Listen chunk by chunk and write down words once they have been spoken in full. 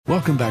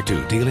Welcome back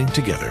to Dealing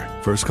Together.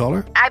 First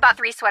caller? I bought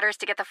 3 sweaters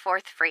to get the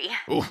 4th free.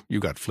 Oh, you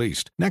got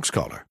fleeced. Next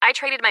caller? I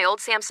traded my old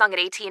Samsung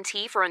at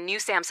AT&T for a new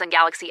Samsung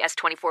Galaxy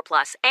S24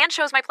 Plus and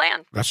shows my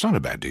plan. That's not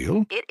a bad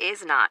deal. It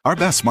is not. Our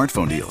best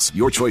smartphone deals.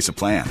 Your choice of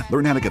plan.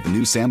 Learn how to get the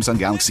new Samsung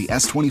Galaxy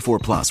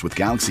S24 Plus with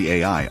Galaxy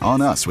AI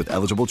on us with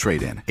eligible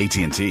trade-in.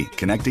 AT&T.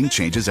 Connecting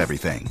changes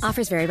everything.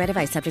 Offers vary by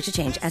device. Subject to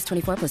change.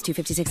 S24 plus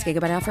 256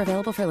 gigabyte offer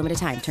available for a limited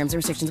time. Terms and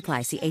restrictions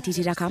apply. See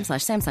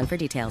att.com/Samsung for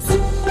details.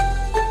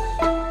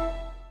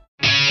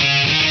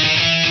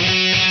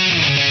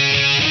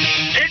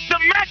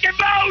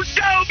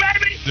 Show,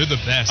 baby! They're the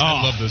best.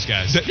 I love those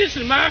guys. This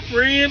is my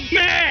friend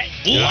Matt.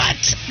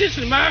 What? This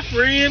is my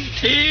friend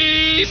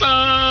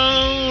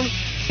T-Bone.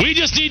 We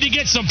just need to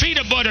get some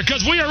peanut butter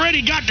because we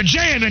already got the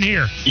jam in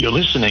here. You're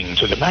listening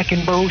to the Mac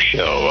and Bo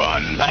Show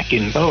on Mac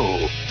and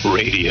Bo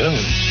Radio.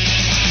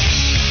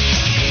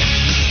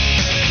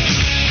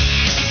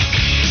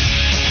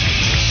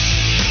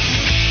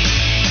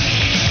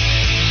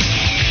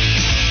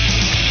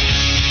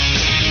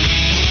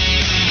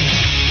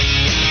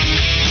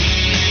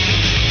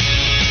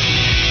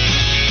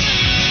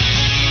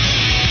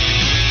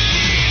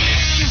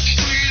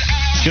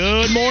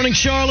 Good morning,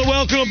 Charlotte.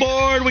 Welcome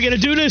aboard. We got to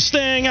do this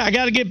thing. I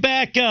got to get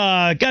back.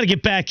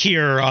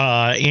 Here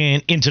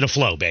into the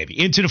flow,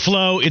 baby. Into the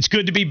flow. It's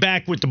good to be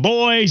back with the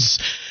boys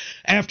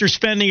after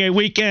spending a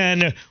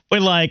weekend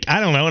with, like, I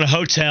don't know, in a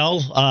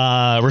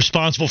hotel,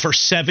 responsible for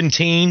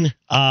 17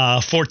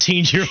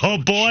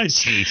 14-year-old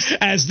boys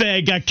as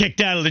they got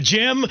kicked out of the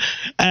gym,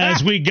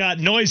 as we got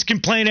noise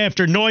complaint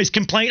after noise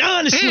complaint.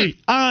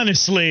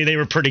 Honestly, they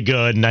were pretty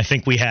good, and I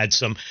think we had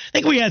some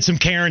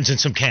Karens and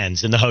some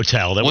Kens in the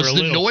hotel. That was were a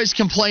the little, noise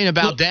complaint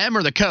about them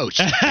or the coach?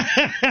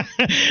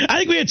 I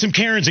think we had some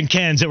Karens and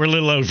Kens that were a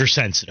little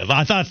oversensitive.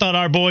 I thought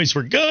our boys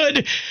were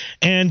good,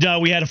 and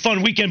we had a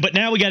fun weekend, but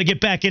now we got to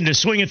get back into the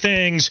swing of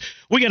things.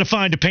 We got to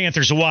find the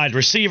Panthers a wide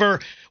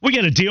receiver. We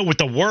got to deal with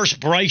the worst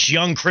Bryce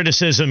Young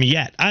criticism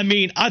yet. I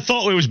mean, I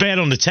thought it was bad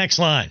on the text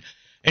line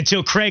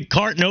until Craig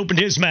Carton opened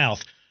his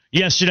mouth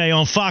yesterday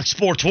on Fox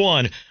Sports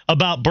 1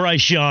 about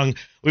Bryce Young.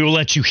 We will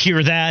let you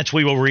hear that.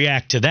 We will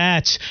react to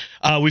that.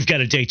 We've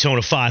got a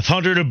Daytona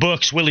 500 of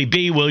books. Willie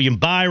B., William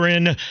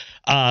Byron,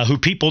 who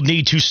people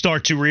need to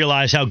start to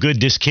realize how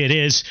good this kid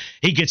is.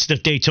 He gets the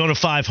Daytona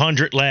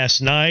 500 last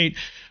night.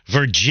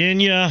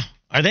 Virginia,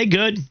 are they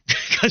good?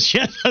 Because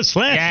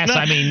last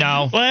night,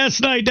 no. Last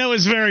night, that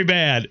was very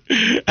bad.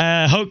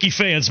 Hokie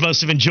fans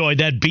must have enjoyed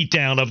that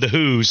beatdown of the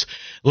Who's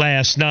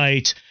last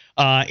night.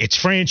 It's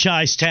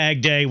franchise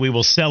tag day. We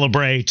will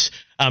celebrate.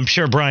 I'm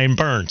sure Brian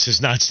Burns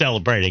is not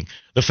celebrating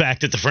the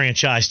fact that the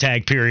franchise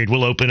tag period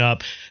will open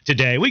up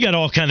today. We got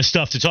all kind of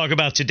stuff to talk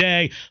about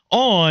today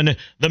on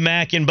the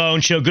Mac and Bone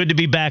Show. Good to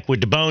be back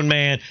with the Bone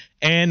Man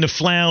and the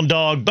Flound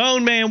Dog.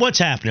 Bone Man, what's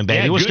happening,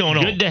 baby? What's going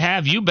on? Good to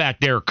have you back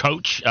there,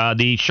 Coach.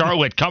 The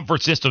Charlotte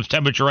Comfort Systems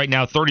temperature right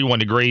now, 31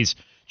 degrees.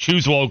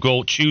 Choose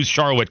local. Choose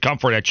Charlotte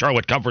Comfort at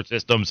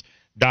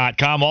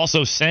charlottecomfortsystems.com.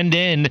 Also, send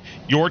in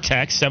your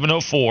text,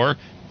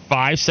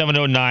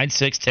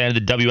 704-570-9610,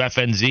 the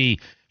WFNZ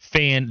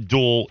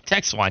FanDuel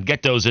text line.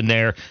 Get those in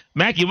there.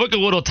 Mac, you look a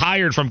little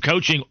tired from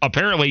coaching.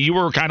 Apparently, you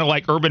were kind of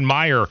like Urban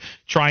Meyer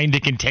trying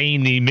to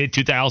contain the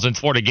mid-2000s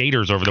Florida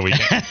Gators over the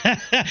weekend.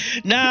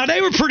 No,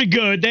 they were pretty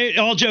good.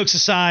 All jokes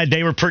aside,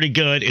 they were pretty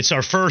good. It's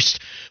our first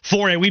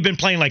foray. We've been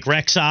playing like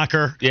rec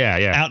soccer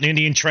out in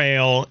Indian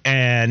Trail,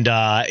 and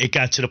it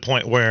got to the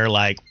point where,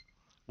 like,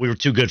 we were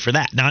too good for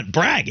that. Not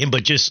bragging,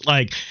 but just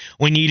like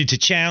we needed to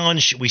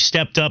challenge. We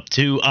stepped up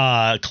to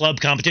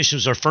club competition. It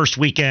was our first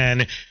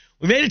weekend.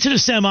 We made it to the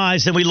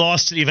semis, then we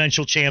lost to the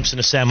eventual champs in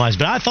the semis.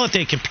 But I thought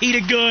they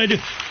competed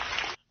good.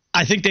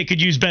 I think they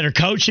could use better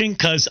coaching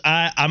because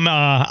I'm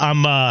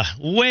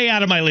way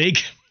out of my league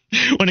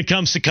when it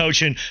comes to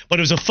coaching. But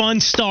it was a fun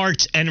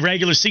start, and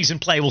regular season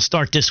play will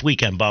start this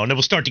weekend, Bo. And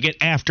we'll start to get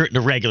after it in the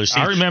regular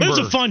season. I remember. It was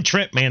a fun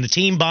trip, man. The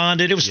team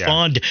bonded. It was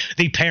fun.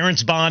 The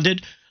parents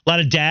bonded. A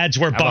lot of dads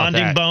were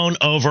bonding, Bone,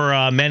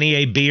 over many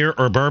a beer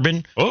or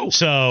bourbon. Oh.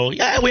 So,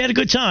 yeah, we had a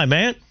good time,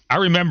 man. I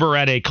remember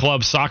at a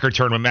club soccer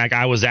tournament, Mac,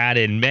 I was at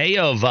in May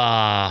of,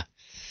 it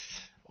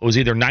was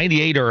either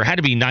 98 or it had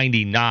to be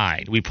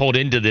 99. We pulled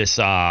into this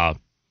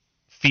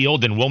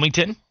field in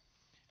Wilmington,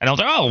 and I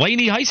was like, oh,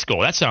 Laney High School.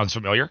 That sounds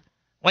familiar.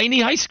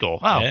 Laney High School.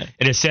 Oh, yeah.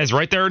 And it says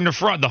right there in the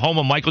front, the home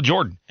of Michael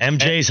Jordan.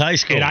 MJ's High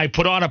School. And I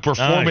put on a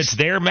performance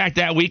there, Mac,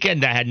 that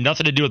weekend that had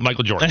nothing to do with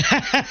Michael Jordan.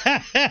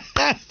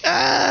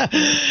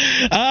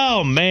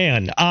 Oh,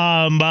 man.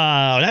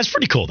 That's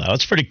pretty cool, though.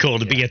 It's pretty cool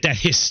to be at that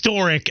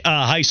historic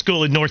high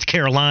school in North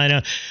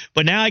Carolina.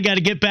 But now I got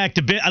to get back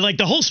to bit. I like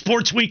the whole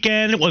sports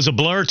weekend was a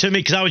blur to me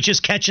because I was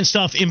just catching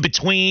stuff in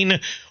between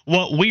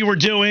what we were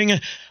doing.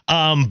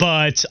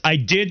 But I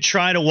did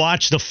try to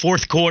watch the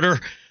fourth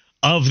quarter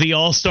of the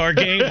All-Star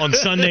game on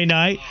Sunday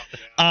night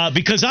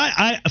because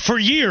I for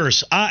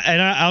years,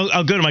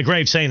 I'll go to my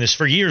grave saying this,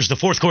 for years, the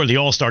fourth quarter of the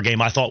All-Star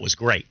game I thought was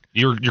great.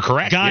 You're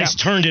correct. Guys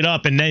turned it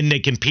up, and then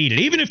they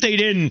competed. Even if they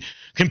didn't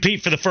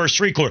compete for the first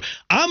three quarters.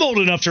 I'm old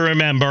enough to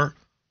remember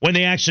when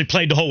they actually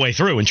played the whole way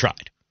through and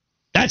tried.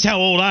 That's how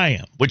old I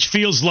am, which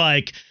feels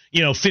like,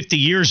 50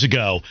 years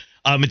ago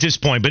at this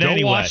point. But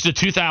anyway. Watch the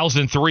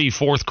 2003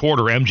 fourth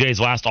quarter, MJ's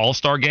last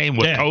All-Star game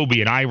with Kobe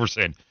and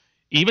Iverson.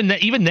 Even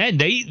then,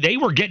 they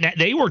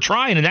were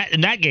trying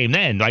in that game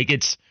then. Like,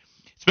 it's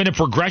been a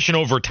progression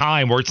over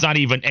time where it's not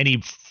even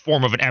any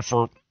form of an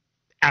effort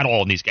at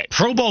all in these games.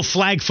 Pro Bowl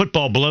flag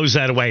football blows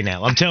that away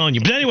now, I'm telling you.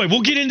 But anyway,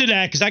 we'll get into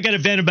that because I got to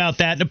vent about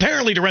that. And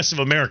apparently the rest of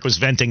America was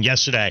venting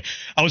yesterday.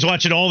 I was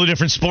watching all the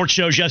different sports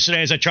shows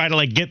yesterday as I try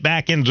to get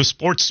back into the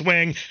sports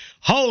swing.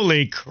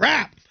 Holy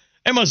crap.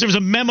 There was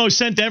a memo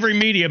sent to every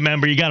media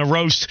member. You got to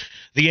roast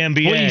the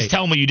NBA. Please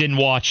tell me you didn't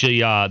watch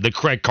the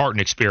Craig Carton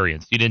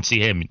experience. You didn't see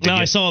him. No,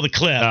 I saw the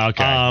clip.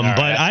 Okay. Right.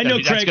 But I know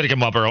that's going to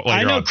come up later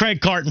I know on.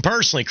 Craig Carton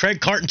personally. Craig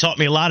Carton taught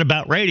me a lot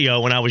about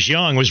radio when I was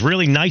young. Was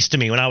really nice to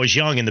me when I was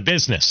young in the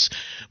business.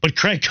 But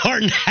Craig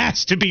Carton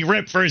has to be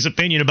ripped for his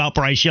opinion about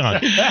Bryce Young.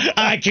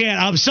 I can't.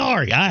 I'm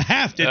sorry. I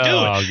have to do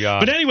it.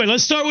 God. But anyway,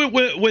 let's start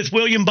with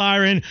William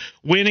Byron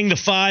winning the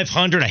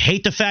 500. I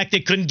hate the fact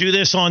they couldn't do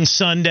this on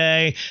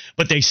Sunday,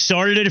 but they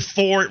started it at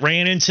 4. It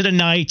ran into the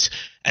night.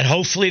 And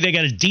hopefully they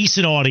got a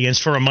decent audience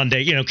for a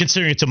Monday,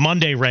 considering it's a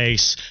Monday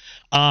race.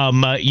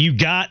 You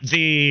got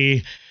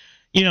some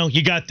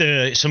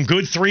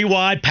good 3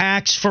 wide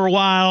packs for a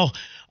while,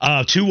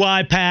 2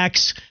 wide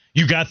packs.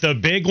 You got the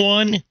big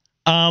one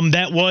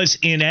that was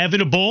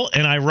inevitable.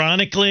 And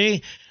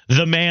ironically,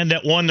 the man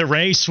that won the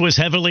race was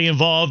heavily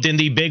involved in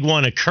the big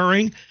one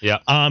occurring. Yeah.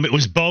 It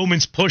was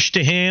Bowman's push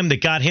to him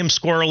that got him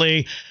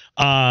squirrely.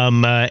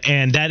 And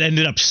that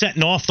ended up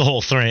setting off the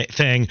whole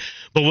thing.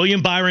 But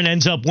William Byron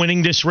ends up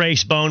winning this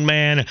race, Bone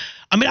Man.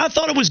 I mean, I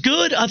thought it was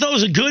good. I thought it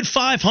was a good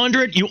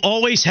 500. You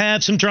always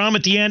have some drama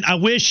at the end. I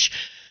wish,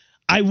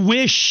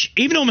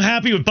 even though I'm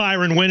happy with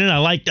Byron winning, I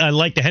like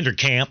the Hendrick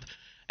camp,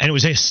 and it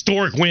was a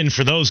historic win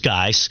for those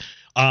guys,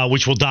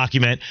 which we'll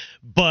document.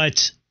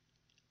 But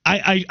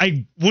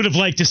I would have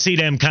liked to see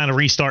them kind of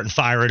restart and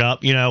fire it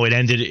up. It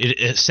ended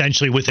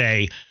essentially with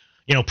a,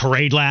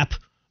 parade lap.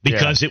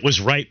 Because it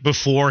was right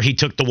before he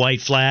took the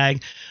white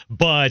flag.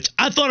 But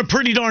I thought a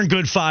pretty darn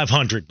good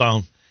 500,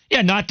 Bone.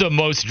 Yeah, not the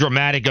most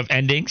dramatic of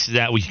endings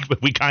that we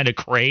kind of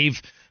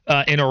crave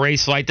in a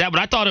race like that.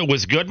 But I thought it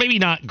was good. Maybe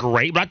not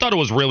great, but I thought it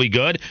was really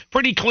good.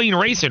 Pretty clean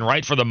racing,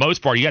 right, for the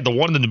most part. You had the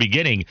one in the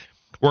beginning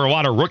where a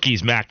lot of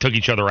rookies, Mac, took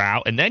each other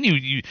out. And then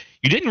you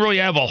didn't really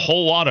have a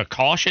whole lot of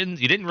cautions.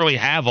 You didn't really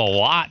have a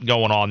lot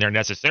going on there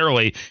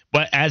necessarily.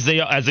 But as they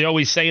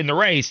always say in the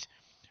race,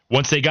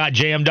 once they got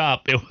jammed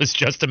up, it was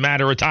just a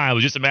matter of time. It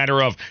was just a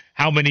matter of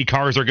how many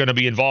cars are going to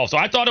be involved. So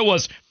I thought it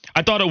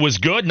was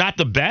good, not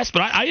the best,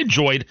 but I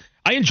enjoyed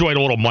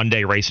a little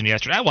Monday racing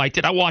yesterday. I liked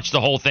it. I watched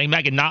the whole thing,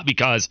 Megan, not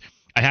because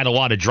I had a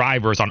lot of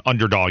drivers on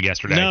Underdog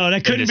yesterday. No,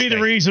 that couldn't be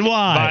the reason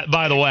why.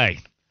 By the way,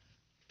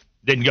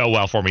 didn't go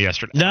well for me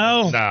yesterday.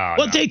 No.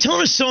 Well,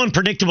 Daytona's so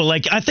unpredictable.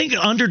 I think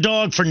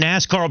Underdog for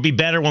NASCAR will be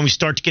better when we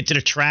start to get to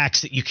the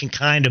tracks that you can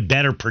kind of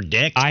better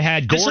predict. I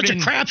had Gordon. It's such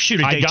a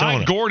crapshoot at Daytona. I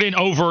got Gordon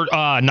over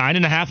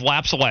 9.5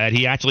 laps led.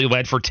 He actually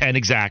led for 10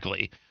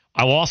 exactly.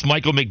 I lost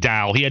Michael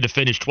McDowell. He had to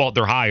finish 12th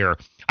or higher.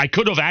 I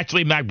could have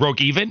actually Mac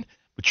broke even,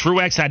 but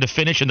Truex had to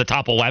finish in the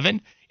top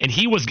 11, and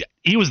he was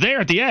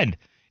there at the end.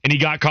 And he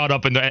got caught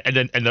up in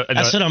the.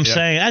 That's what I'm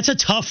saying. That's a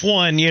tough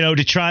one,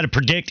 to try to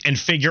predict and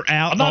figure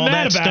out. I'm not all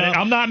mad that about stuff. it.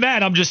 I'm not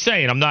mad. I'm just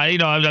saying. I'm not.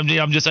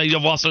 I'm just saying.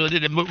 I've also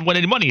didn't win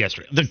any money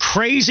yesterday. The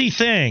crazy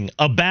thing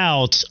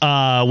about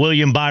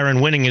William Byron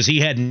winning is he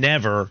had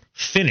never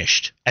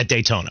finished at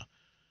Daytona.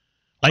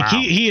 Wow.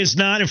 He is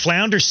not. And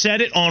Flounder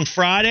said it on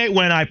Friday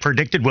when I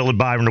predicted William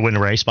Byron to win the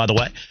race. By the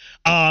way,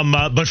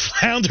 but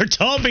Flounder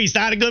told me he's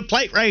not a good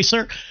plate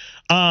racer.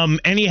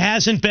 And he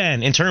hasn't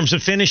been in terms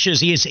of finishes.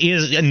 He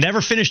has never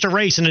finished a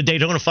race in the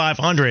Daytona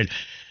 500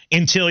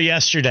 until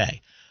yesterday.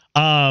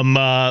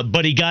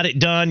 But he got it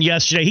done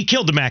yesterday. He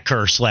killed the Matt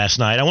curse last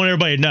night. I want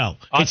everybody to know.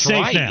 It's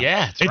safe right. now.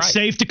 Yeah, it's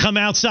safe to come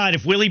outside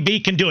if Willie B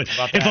can do it.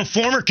 If a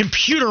former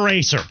computer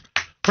racer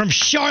from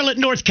Charlotte,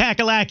 North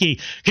Kakalaki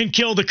can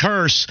kill the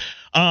curse,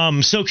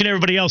 so can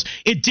everybody else.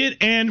 It did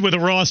end with a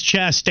Ross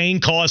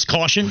Chastain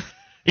caution.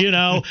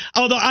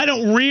 Although I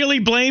don't really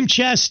blame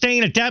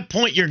Chastain. At that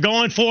point, you're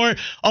going for it.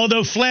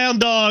 Although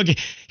Floundog,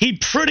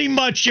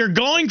 you're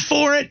going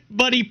for it,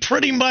 but he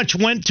pretty much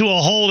went to a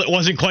hole that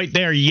wasn't quite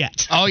there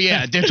yet. Oh,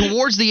 yeah.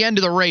 Towards the end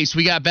of the race,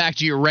 we got back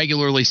to your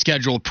regularly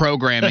scheduled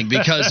programming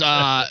because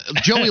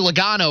Joey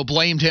Logano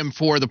blamed him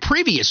for the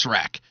previous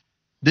wreck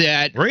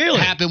that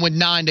happened with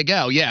 9 to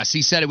go. Yes,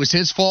 he said it was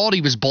his fault. He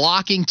was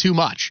blocking too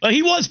much. Well,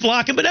 he was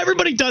blocking, but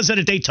everybody does that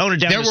at Daytona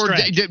down the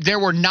stretch. There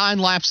were 9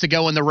 laps to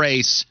go in the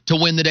race to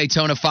win the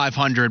Daytona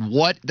 500.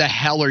 What the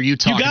hell are you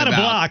talking about? You got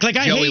to block.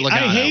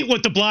 I hate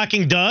what the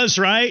blocking does,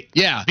 right?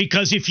 Yeah.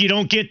 Because if you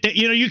don't get that,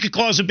 you could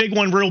cause a big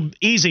one real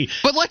easy.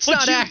 But let's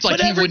not act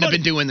like he wouldn't have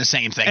been doing the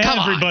same thing. Come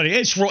on.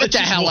 Get the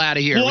hell out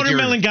of here.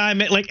 Watermelon guy,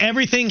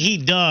 everything he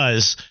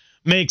does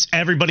makes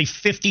everybody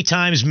 50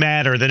 times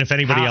madder than if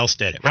anybody else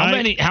did it,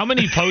 right? How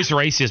many post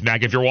races,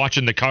 Mac, if you're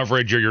watching the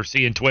coverage or you're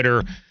seeing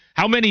Twitter,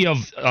 how many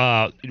of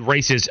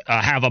races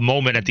have a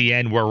moment at the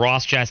end where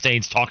Ross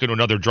Chastain's talking to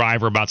another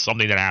driver about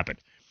something that happened?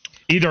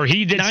 Either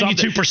he did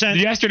 92%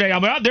 yesterday.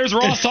 I'm like, there's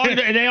Ross talking,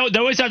 and they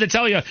always have to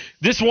tell you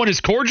this one is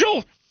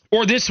cordial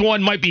or this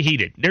one might be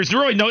heated. There's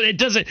really it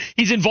doesn't.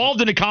 He's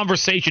involved in a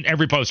conversation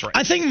every post race.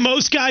 I think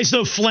most guys,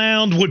 though,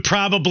 Flound would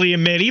probably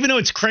admit, even though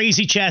it's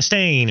crazy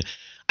Chastain,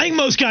 I think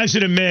most guys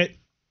would admit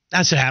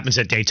that's what happens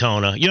at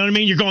Daytona. You know what I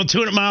mean? You're going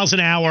 200 miles an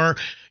hour.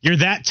 You're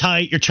that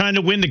tight. You're trying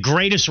to win the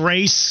greatest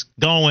race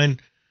going.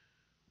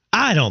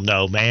 I don't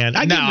know, man.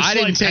 I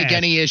didn't take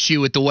any issue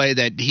with the way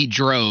that he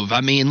drove.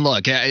 I mean,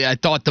 look, I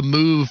thought the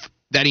move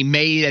that he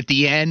made at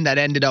the end that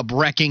ended up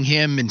wrecking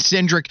him and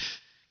Cindric,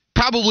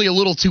 probably a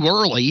little too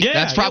early. Yeah,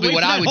 that's probably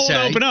what I would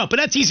say. Open up, but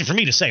that's easy for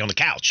me to say on the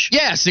couch.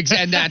 Yes,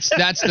 and that's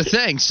the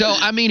thing. So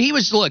I mean, he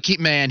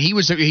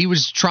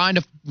was trying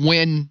to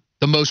win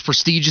the most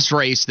prestigious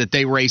race that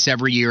they race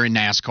every year in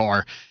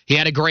NASCAR. He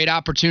had a great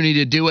opportunity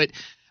to do it.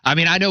 I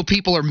mean, I know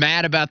people are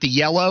mad about the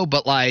yellow,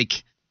 but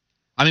like,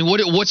 I mean,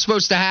 what's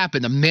supposed to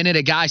happen? The minute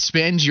a guy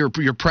spins, you're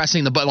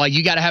pressing the button. Like,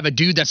 you got to have a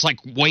dude that's like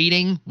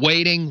waiting,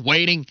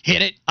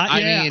 hit it.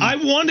 I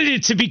wanted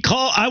it to be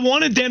called. I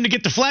wanted them to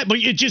get the flag, but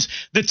it just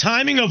the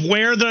timing of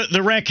where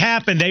the wreck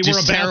happened. They were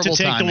about to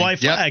take the white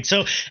flag.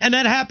 So, and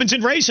that happens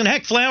in racing.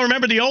 Heck, Flower,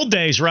 remember the old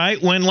days,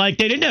 right? When like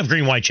they didn't have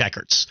green white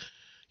checkers.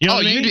 You know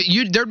what I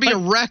mean? There'd be a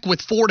wreck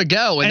with 4 to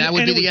go, and that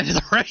would be the end of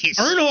the race.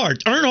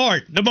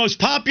 Earnhardt, the most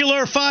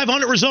popular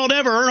 500 result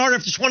ever. Earnhardt,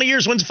 after 20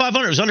 years, wins the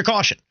 500. It was under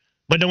caution.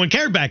 But no one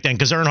cared back then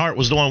because Earnhardt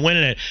was the one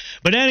winning it.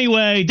 But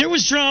anyway, there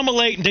was drama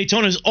late, and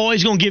Daytona's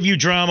always going to give you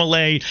drama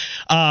late.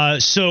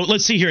 So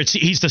let's see here.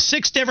 He's the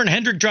 6th ever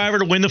Hendrick driver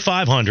to win the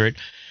 500.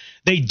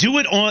 They do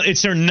it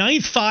it's their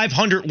 9th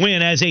 500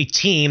 win as a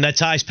team. That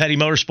ties Petty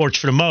Motorsports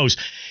for the most.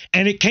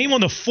 And it came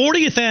on the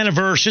 40th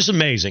anniversary. It's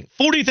amazing.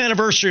 40th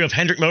anniversary of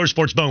Hendrick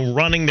Motorsports Bone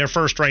running their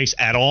first race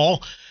at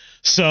all.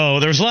 So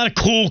there's a lot of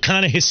cool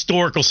kind of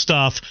historical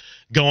stuff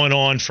going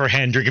on for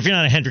Hendrick. If you're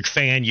not a Hendrick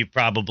fan, you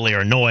probably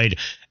are annoyed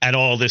at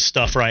all this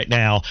stuff right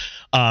now.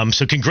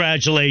 So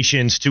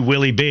congratulations to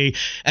Willie B.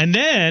 And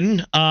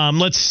then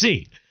let's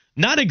see.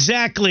 Not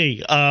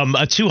exactly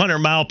a 200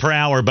 mile per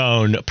hour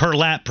bone per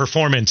lap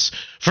performance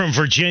from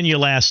Virginia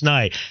last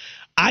night.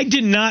 I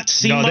did not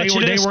see much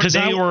of this because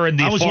I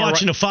was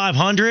watching the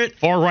 500.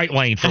 Far right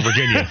lane for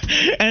Virginia.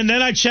 And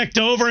then I checked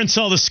over and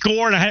saw the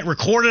score, and I had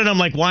recorded it. I'm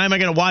like, why am I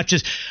going to watch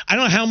this? I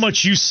don't know how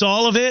much you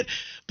saw of it,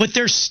 but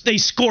they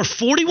score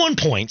 41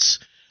 points.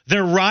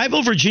 Their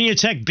rival, Virginia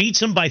Tech, beats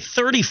them by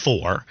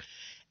 34.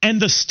 And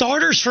the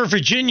starters for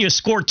Virginia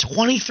scored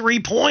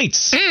 23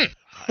 points.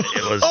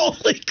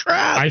 Holy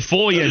crap. I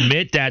fully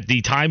admit that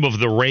the time of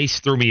the race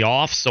threw me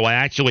off, so I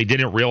actually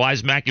didn't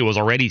realize, Mac, it was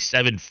already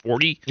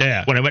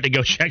 7:40 when I went to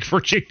go check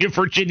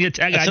Virginia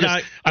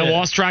Tech. I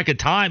lost track of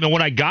time, and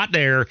when I got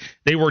there,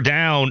 they were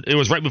down. It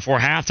was right before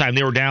halftime.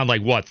 They were down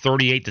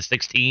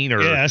 38-16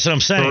 or that's what I'm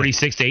saying.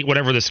 36-8,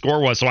 whatever the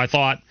score was. So I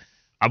thought,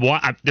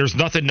 there's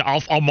nothing.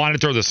 I'll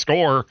monitor the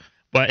score,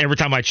 but every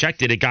time I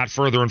checked it, it got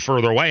further and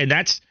further away, and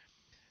that's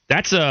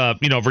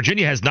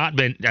Virginia has not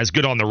been as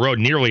good on the road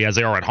nearly as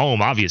they are at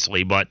home,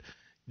 obviously, but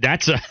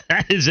that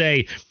is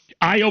a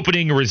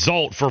eye-opening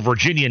result for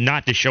Virginia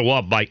not to show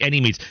up by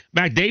any means.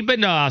 Mac, they've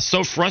been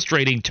so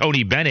frustrating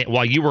Tony Bennett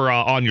while you were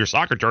on your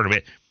soccer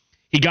tournament.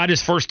 He got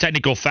his first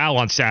technical foul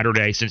on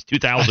Saturday since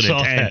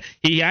 2010.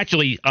 He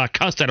actually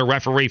cussed at a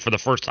referee for the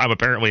first time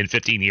apparently in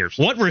 15 years.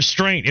 What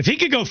restraint. If he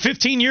could go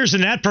 15 years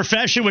in that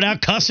profession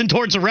without cussing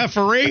towards a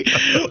referee,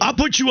 I'll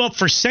put you up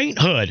for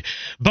sainthood.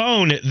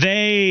 Bone,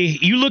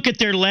 you look at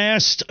their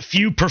last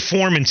few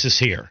performances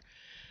here.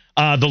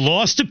 The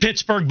loss to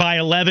Pittsburgh by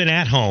 11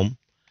 at home.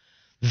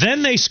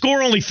 Then they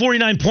score only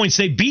 49 points.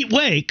 They beat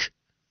Wake.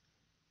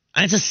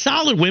 It's a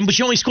solid win, but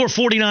you only score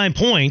 49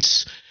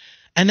 points.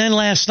 And then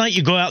last night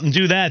you go out and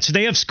do that. So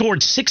they have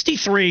scored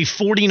 63,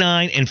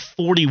 49, and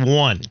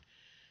 41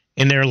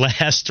 in their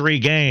last 3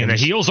 games. And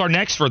the Heels are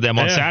next for them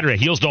on Saturday.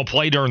 Heels don't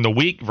play during the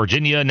week.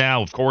 Virginia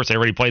now, of course, they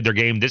already played their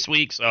game this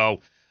week. So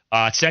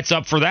it sets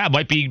up for that.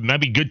 Might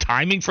be good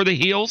timing for the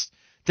Heels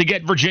to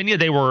get Virginia.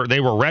 They were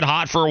red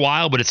hot for a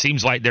while, but it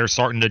seems like they're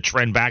starting to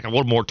trend back a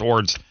little more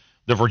towards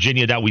the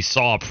Virginia that we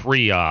saw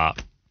pre-hotness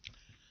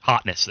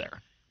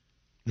there.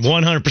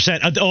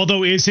 100%.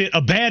 Although, is it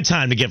a bad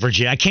time to get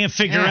Virginia? I can't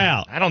figure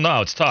out. I don't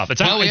know. It's tough.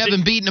 We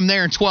haven't beaten them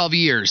there in 12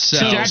 years.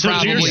 So you're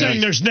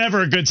saying there's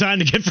never a good time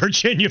to get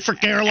Virginia for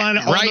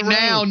Carolina right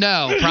now?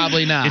 No,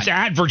 probably not. It's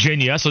at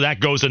Virginia, so that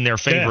goes in their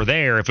favor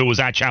there. If it was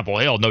at Chapel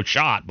Hill, no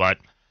shot. But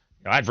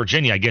at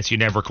Virginia, I guess you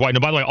never quite.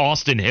 And by the way,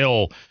 Austin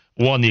Hill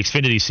won the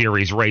Xfinity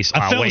Series race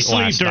I fell late asleep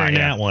last during night.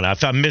 that one. I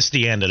missed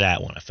the end of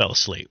that one. I fell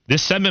asleep.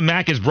 This segment,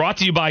 Mac, is brought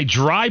to you by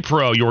Dry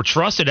Pro, your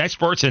trusted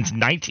expert since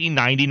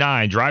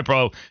 1999. Dry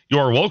Pro,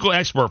 your local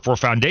expert for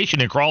foundation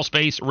and crawl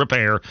space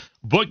repair.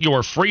 Book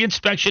your free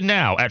inspection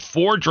now at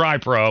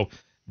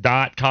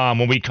FordDryPro.com.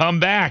 When we come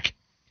back,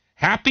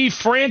 happy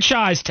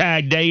franchise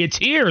tag day. It's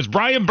here. Is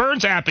Brian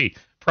Burns happy?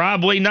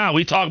 Probably not.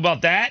 We talk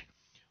about that.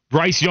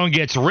 Bryce Young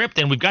gets ripped,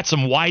 and we've got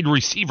some wide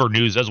receiver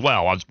news as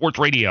well on Sports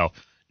Radio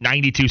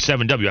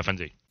 92.7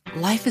 WFNZ.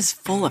 Life is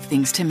full of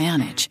things to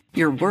manage.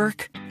 Your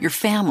work, your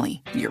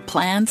family, your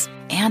plans,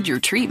 and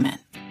your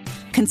treatment.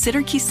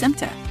 Consider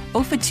Kesimpta,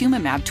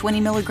 ofatumumab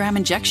 20 milligram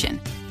injection.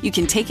 You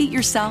can take it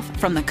yourself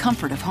from the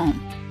comfort of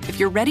home. If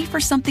you're ready for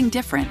something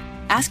different,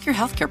 ask your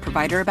healthcare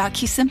provider about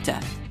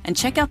Kesimpta and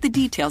check out the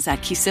details at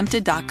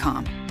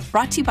kesimpta.com.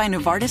 Brought to you by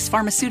Novartis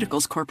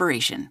Pharmaceuticals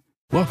Corporation.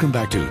 Welcome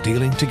back to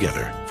Dealing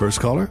Together.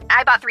 First caller?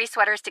 I bought 3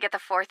 sweaters to get the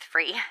 4th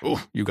free.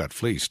 Oh, you got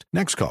fleeced.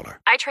 Next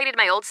caller. I traded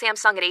my old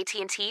Samsung at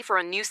AT&T for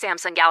a new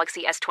Samsung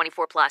Galaxy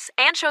S24 Plus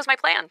and chose my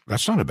plan.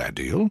 That's not a bad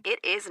deal. It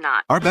is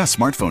not. Our best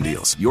smartphone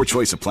deals, your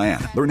choice of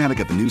plan. Learn how to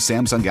get the new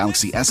Samsung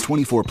Galaxy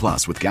S24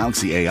 Plus with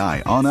Galaxy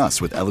AI on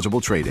us with eligible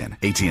trade-in.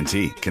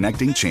 AT&T.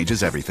 Connecting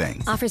changes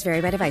everything. Offers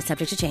vary by device,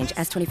 subject to change.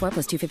 S24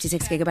 plus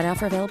 256 gigabyte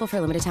offer available for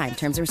a limited time.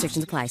 Terms and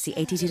restrictions apply. See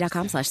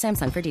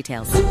att.com/Samsung for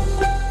details.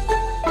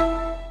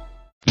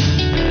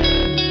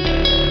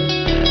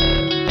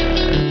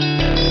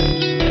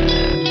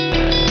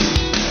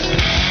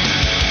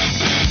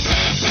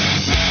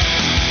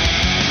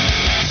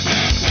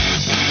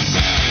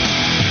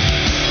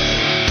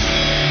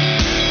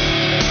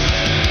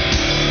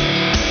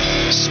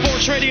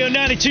 Radio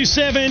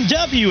 92.7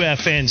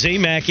 WFNZ,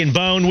 Mac and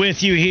Bone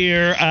with you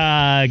here.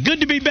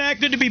 Good to be back.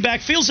 Good to be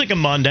back. Feels like a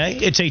Monday.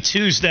 It's a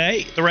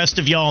Tuesday. The rest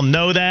of y'all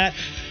know that.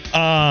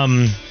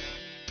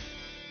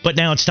 But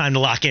now it's time to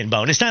lock in,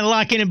 Bone. It's time to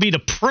lock in and be the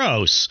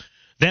pros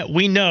that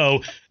we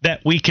know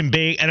that we can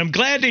be. And I'm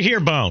glad to hear,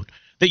 Bone,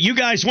 that you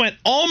guys went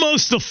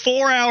almost the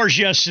 4 hours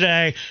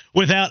yesterday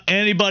without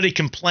anybody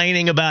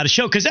complaining about a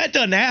show, because that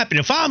doesn't happen.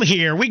 If I'm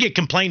here, we get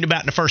complained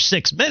about in the first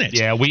 6 minutes.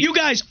 Yeah, you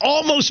guys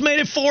almost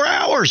made it 4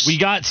 hours. We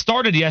got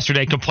started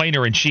yesterday.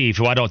 Complainer-in-chief,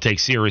 who I don't take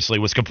seriously,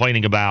 was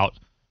complaining about,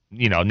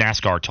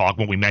 NASCAR talk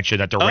when we mentioned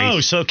that the race.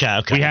 Oh, so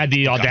okay. We had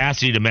the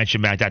audacity to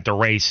mention, Matt, that the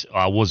race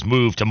was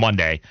moved to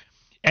Monday.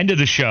 End of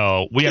the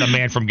show, we had a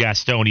man from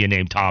Gastonia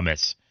named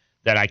Thomas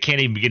that I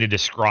can't even begin to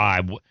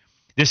describe.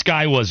 This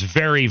guy was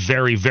very,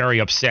 very, very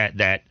upset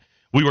that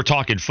we were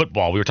talking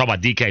football. We were talking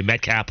about DK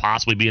Metcalf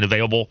possibly being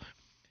available.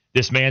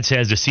 This man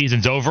says the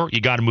season's over.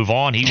 You got to move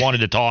on. He wanted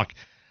to talk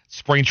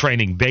spring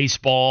training,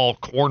 baseball,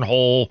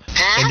 cornhole,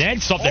 and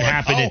then something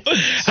happened.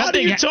 How do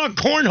you talk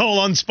cornhole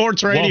on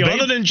sports radio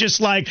other than just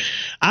like,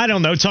 I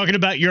don't know, talking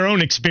about your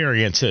own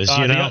experiences,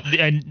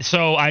 And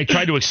so I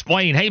tried to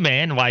explain, hey,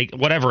 man, like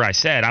whatever I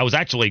said, I was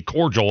actually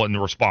cordial in the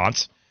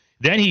response.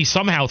 Then he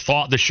somehow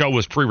thought the show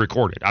was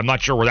pre-recorded. I'm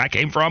not sure where that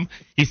came from.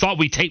 He thought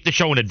we taped the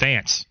show in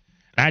advance.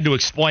 I had to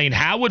explain,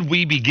 how would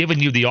we be giving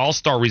you the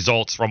All-Star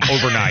results from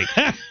overnight,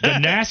 the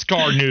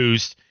NASCAR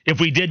news,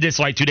 if we did this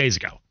like 2 days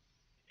ago?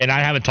 And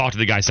I haven't talked to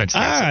the guy since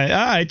then. All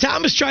right.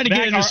 Tom is trying to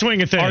get in the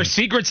swing of things. Our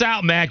secret's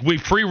out, Mac. We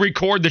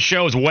pre-record the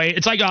shows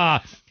it's like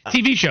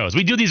TV shows.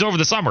 We do these over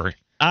the summer.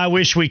 I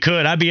wish we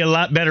could. I'd be a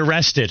lot better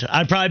rested.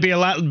 I'd probably be a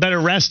lot better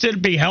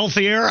rested, be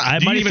healthier. I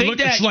might even look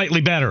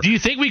slightly better. Do you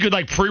think we could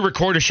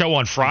pre-record a show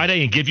on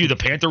Friday and give you the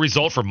Panther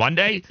result for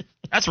Monday?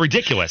 That's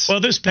ridiculous. Well,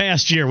 this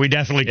past year, we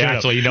definitely could have.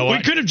 Actually, you know what?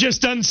 We could have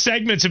just done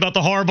segments about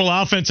the horrible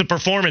offensive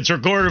performance,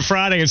 recorded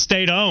Friday, and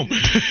stayed home.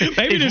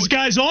 Maybe this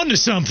guy's on to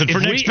something for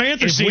next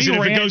Panther season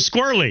if it goes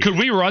squirrely. Could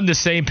we run the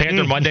same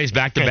Panther Mondays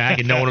back-to-back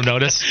and no one will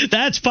notice?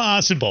 That's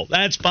possible.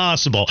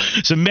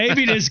 So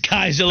maybe this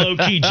guy's a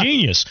low-key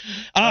genius.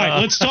 All right,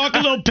 let's talk a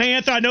little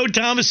Panther. I know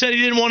Thomas said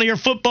he didn't want to hear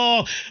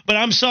football, but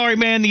I'm sorry,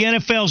 man. The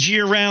NFL's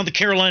year-round. The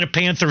Carolina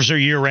Panthers are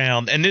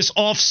year-round. And this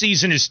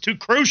offseason is too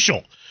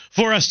crucial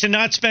for us to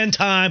not spend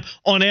time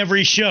on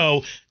every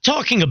show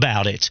talking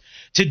about it.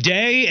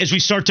 Today, as we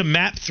start to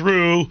map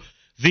through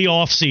the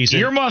offseason.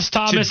 Earmuffs,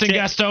 Thomas and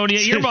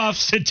Gastonia.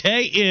 Earmuffs.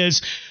 Today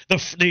is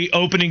the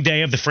opening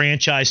day of the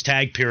franchise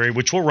tag period,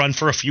 which will run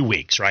for a few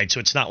weeks, right?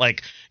 So it's not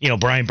like,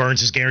 Brian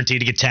Burns is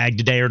guaranteed to get tagged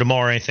today or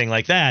tomorrow or anything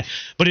like that.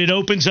 But it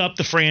opens up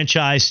the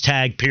franchise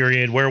tag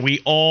period where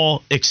we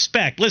all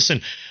expect.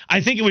 Listen, I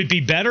think it would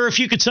be better if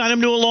you could sign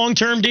him to a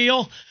long-term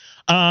deal.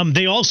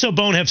 They also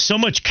don't have so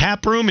much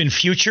cap room in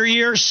future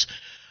years.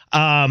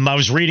 I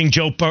was reading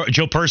Joe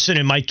Person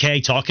and Mike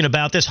Kay talking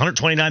about this.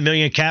 $129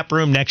 million cap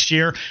room next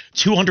year,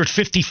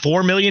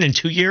 $254 million in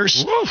 2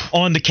 years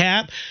on the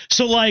cap.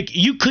 So,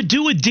 you could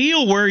do a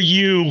deal where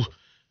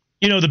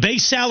the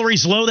base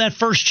salary's low that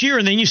first year,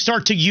 and then you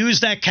start to use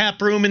that cap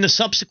room in the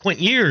subsequent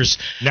years.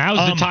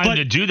 Now's the time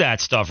to do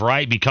that stuff,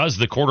 right? Because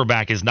the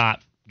quarterback is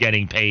not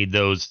getting paid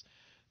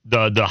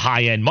the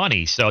high-end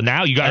money. So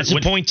now you got that's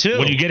the point too.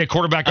 When you get a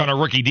quarterback on a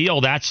rookie deal,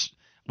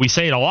 we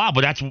say it a lot,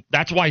 but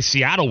that's why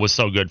Seattle was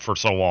so good for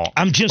so long.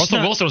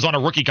 Russell Wilson was on a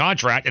rookie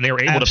contract, and they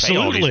were able to pay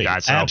all these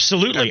guys. So.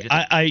 Absolutely.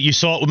 You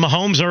saw it with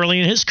Mahomes early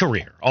in his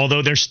career,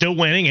 although they're still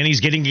winning, and he's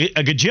getting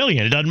a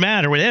gajillion. It doesn't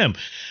matter with him.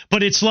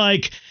 But it's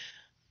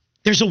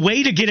there's a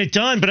way to get it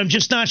done, but I'm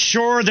just not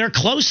sure they're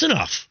close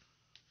enough.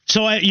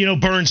 So,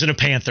 Burns and a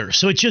Panther.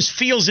 So it just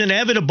feels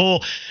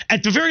inevitable,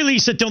 at the very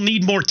least, that they'll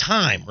need more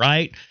time,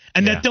 right?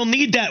 And that they'll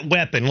need that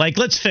weapon.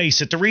 Let's face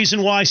it, the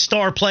reason why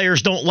star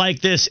players don't like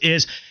this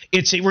is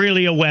it's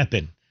really a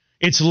weapon.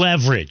 It's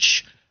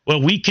leverage.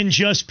 Well, we can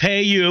just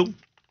pay you,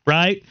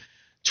 right?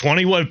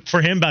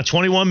 For him, about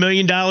 $21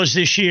 million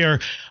this year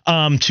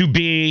to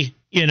be,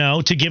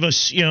 to give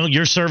us,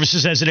 your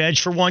services as an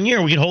edge for 1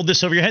 year. We can hold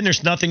this over your head and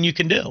there's nothing you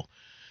can do.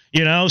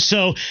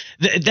 So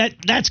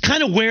that's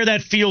kind of where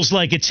that feels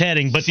like it's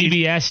heading. But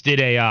CBS did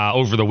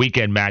over the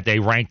weekend, Matt, they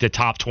ranked the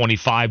top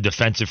 25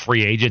 defensive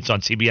free agents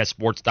on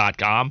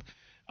CBSSports.com.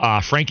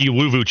 Frankie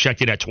Louvu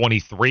checked in at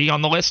 23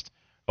 on the list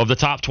of the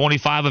top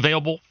 25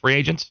 available free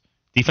agents,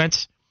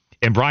 defense.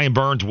 And Brian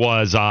Burns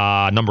was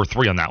number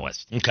 3 on that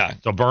list. Okay.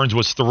 So Burns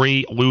was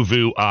 3,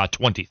 Louvu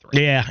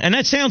 23. Yeah, and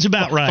that sounds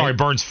about right. Sorry,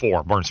 Burns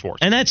 4.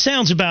 And that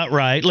sounds about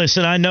right.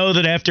 Listen, I know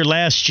that after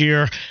last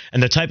year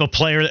and the type of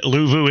player that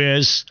Louvu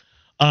is,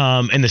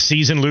 and the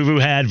season Louvu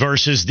had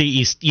versus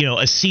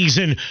a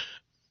season,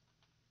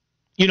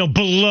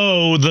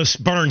 below the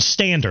Burns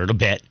standard a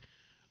bit.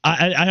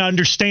 I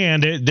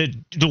understand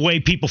the way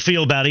people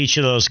feel about each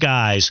of those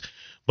guys,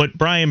 but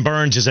Brian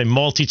Burns is a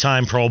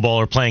multi-time Pro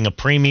Bowler playing a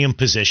premium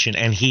position,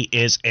 and he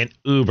is an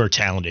uber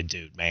talented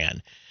dude,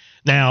 man.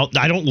 Now,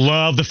 I don't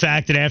love the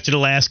fact that after the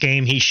last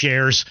game he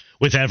shares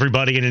with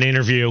everybody in an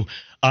interview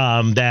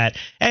that,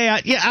 hey,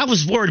 I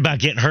was worried about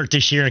getting hurt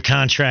this year in a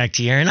contract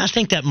year, and I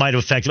think that might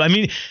have affected. I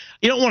mean,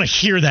 you don't want to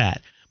hear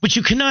that. But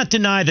you cannot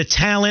deny the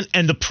talent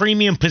and the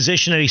premium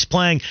position that he's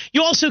playing.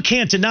 You also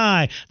can't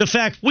deny the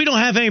fact we don't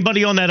have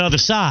anybody on that other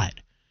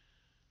side.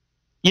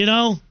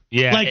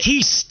 Yeah. Like,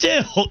 he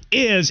still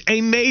is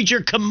a major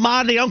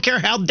commodity. I don't care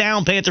how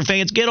down Panther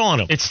fans get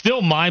on him. It's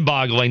still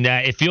mind-boggling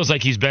that it feels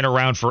like he's been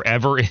around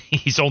forever.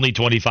 He's only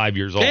 25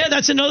 years old. Yeah,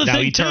 that's another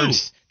thing, he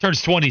turns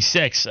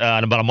 26 in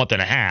about a month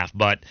and a half.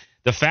 But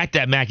the fact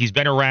that, Mac, he's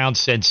been around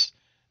since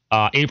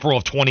April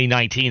of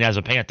 2019 as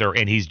a Panther,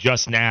 and he's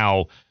just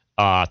now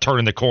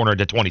turning the corner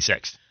to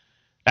 26.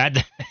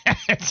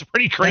 That's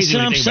pretty crazy.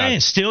 That's what I'm saying.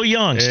 Still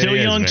young. Still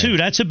young, too.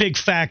 That's a big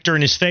factor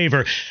in his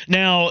favor.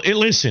 Now,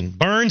 listen,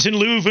 Burns and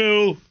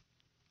Louvu,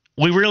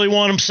 we really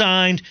want them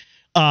signed.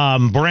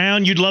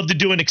 Brown, you'd love to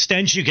do an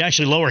extension. You could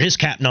actually lower his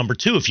cap number,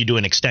 too, if you do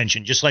an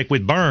extension, just like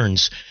with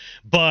Burns.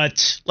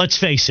 But let's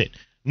face it,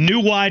 new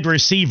wide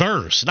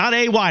receivers, not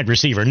a wide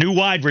receiver, new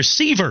wide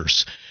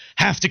receivers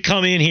have to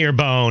come in here,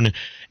 Bone.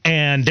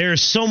 And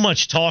there's so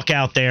much talk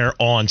out there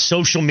on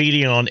social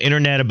media and on the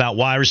internet about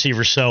wide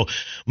receivers. So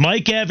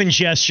Mike Evans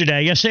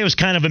yesterday was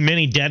kind of a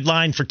mini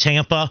deadline for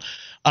Tampa.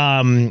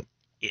 They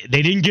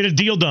didn't get a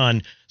deal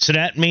done, so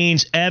that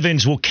means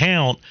Evans will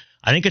count.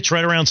 I think it's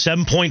right around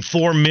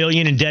 $7.4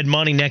 million in dead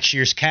money next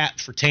year's cap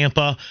for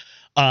Tampa.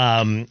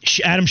 Adam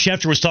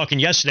Schefter was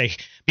talking yesterday,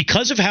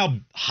 because of how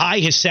high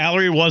his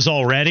salary was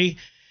already,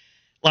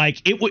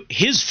 like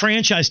his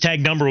franchise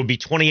tag number would be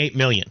 $28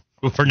 million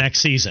for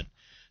next season.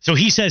 So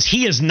he says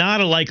he is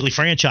not a likely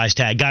franchise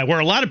tag guy, where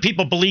a lot of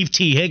people believe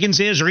T. Higgins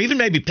is, or even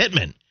maybe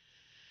Pittman,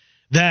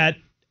 that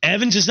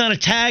Evans is not a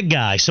tag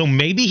guy. So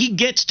maybe he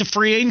gets to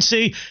free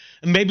agency,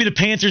 and maybe the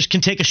Panthers can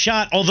take a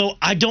shot, although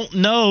I don't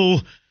know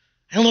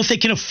if they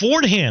can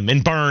afford him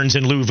and Burns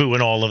and Louvu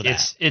and all of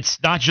that.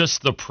 It's not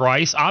just the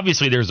price.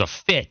 Obviously, there's a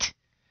fit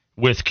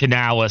with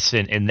Canales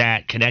and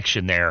that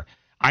connection there.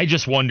 I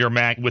just wonder,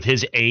 Mac, with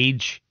his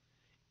age,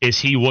 is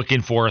he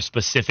looking for a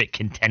specific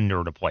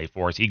contender to play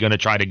for? Is he going to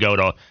try to go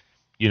to,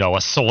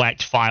 a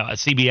select file?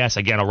 CBS,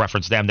 again, I'll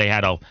reference them. They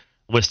had a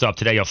list up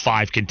today of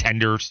 5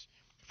 contenders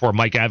for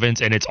Mike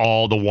Evans, and it's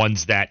all the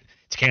ones that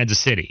it's Kansas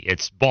City,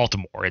 it's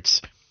Baltimore,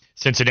 it's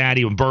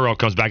Cincinnati when Burrow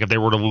comes back if they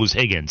were to lose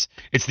Higgins.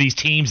 It's these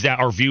teams that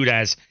are viewed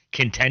as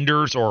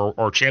contenders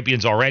or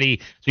champions already.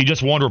 So you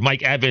just wonder if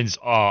Mike Evans,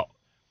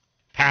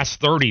 past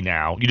 30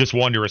 now, you just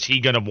wonder, is he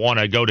going to want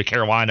to go to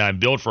Carolina and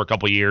build for a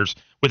couple of years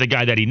with a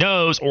guy that he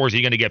knows, or is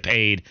he going to get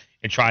paid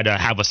and try to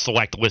have a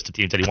select list of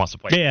teams that he wants to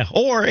play? Yeah,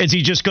 or is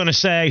he just going to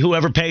say,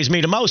 whoever pays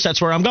me the most,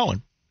 that's where I'm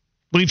going?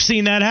 We've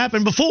seen that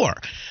happen before.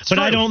 But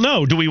I don't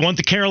know. Do we want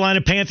the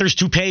Carolina Panthers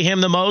to pay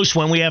him the most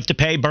when we have to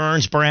pay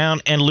Burns,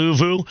 Brown, and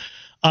Louvu?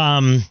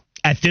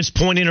 At this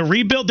point in a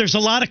rebuild, there's a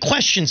lot of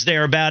questions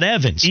there about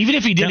Evans. Even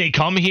if he didn't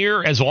come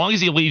here, as long as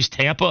he leaves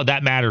Tampa,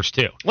 that matters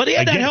too. Well,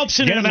 yeah, that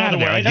helps in another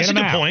way. That's a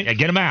good point. Yeah,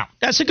 get him out.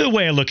 That's a good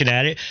way of looking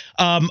at it.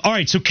 All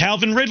right, so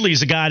Calvin Ridley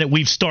is a guy that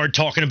we've started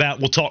talking about.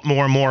 We'll talk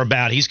more and more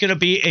about. He's going to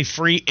be a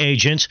free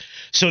agent.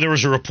 So there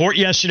was a report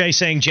yesterday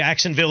saying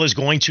Jacksonville is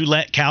going to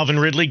let Calvin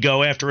Ridley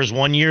go after his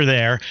 1 year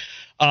there.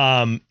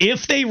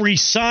 If they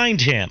re-signed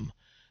him,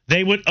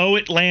 they would owe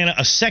Atlanta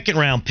a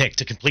second-round pick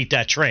to complete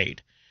that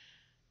trade.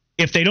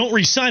 If they don't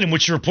re-sign him,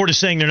 which the report is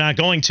saying they're not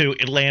going to,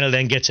 Atlanta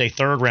then gets a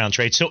third-round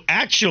trade. So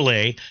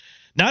actually,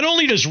 not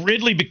only does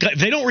Ridley if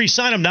they don't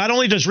re-sign him, not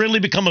only does Ridley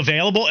become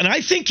available, and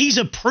I think he's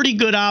a pretty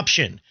good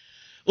option.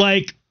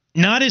 Like,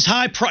 not as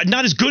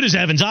not as good as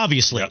Evans,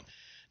 obviously. Yep.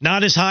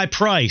 Not as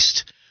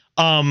high-priced.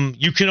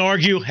 You can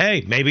argue,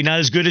 hey, maybe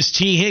not as good as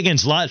T.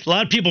 Higgins. A lot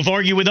of people have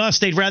argued with us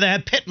they'd rather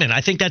have Pittman. I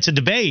think that's a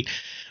debate.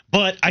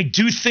 But I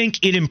do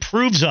think it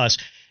improves us.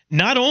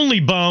 Not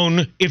only,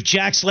 Bone, if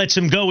Jax lets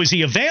him go, is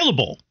he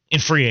available in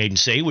free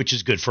agency, which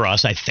is good for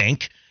us, I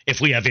think, if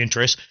we have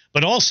interest.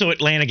 But also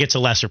Atlanta gets a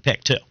lesser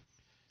pick, too.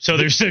 So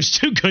there's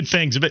 2 good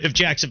things if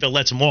Jacksonville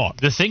lets him walk.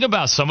 The thing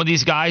about some of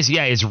these guys,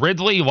 is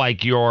Ridley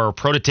like your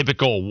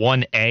prototypical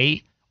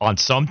 1A on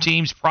some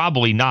teams?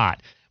 Probably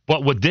not.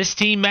 But with this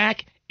team,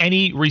 Mac,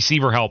 any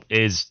receiver help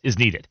is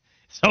needed.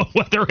 So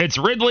whether it's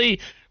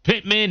Ridley,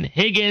 Pittman,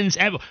 Higgins,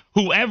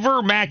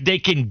 whoever, Mac, they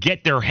can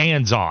get their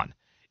hands on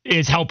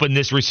is helping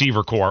this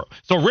receiver core.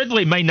 So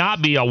Ridley may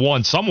not be a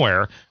 1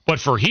 somewhere, but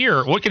for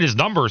here, look at his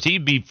numbers.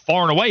 He'd be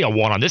far and away a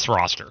 1 on this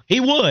roster. He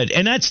would,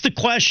 and that's the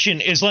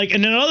question is like,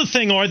 and another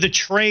thing are the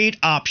trade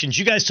options.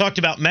 You guys talked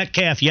about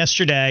Metcalf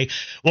yesterday.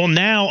 Well,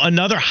 now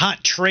another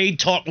hot trade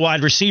talk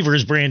wide receiver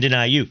is Brandon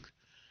Ayuk.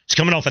 He's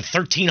coming off a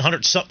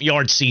 1,300-something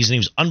yard season. He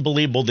was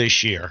unbelievable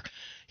this year.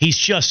 He's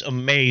just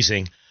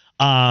amazing.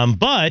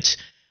 But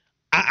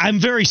I'm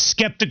very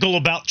skeptical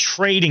about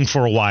trading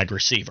for a wide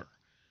receiver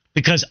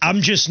because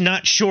I'm just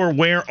not sure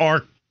where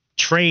our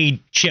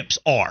trade chips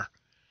are.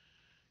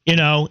 You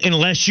know,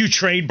 unless you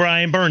trade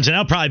Brian Burns, and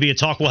that'll probably be a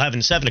talk we'll have in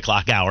the 7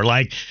 o'clock hour.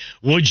 Like,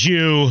 would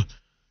you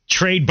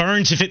trade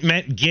Burns if it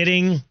meant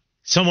getting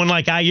someone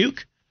like Ayuk?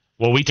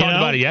 Well, we talked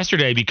about it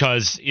yesterday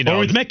because, or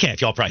with Metcalf,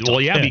 y'all probably talked.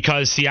 Well, yeah,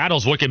 because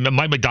Seattle's looking.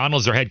 Mike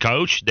McDonald's their head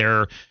coach.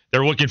 They're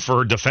looking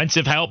for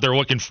defensive help. They're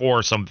looking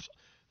for some,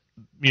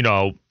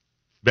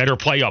 better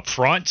play up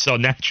front. So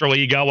naturally,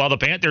 you go, well, the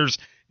Panthers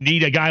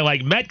need a guy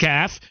like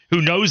Metcalf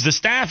who knows the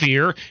staff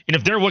here, and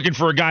if they're looking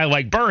for a guy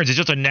like Burns, it's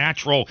just a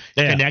natural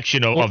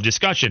connection of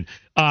discussion.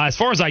 As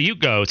far as Ayuk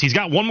goes, he's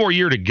got one more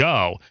year to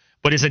go,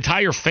 but his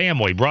entire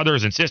family,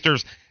 brothers and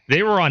sisters,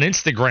 they were on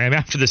Instagram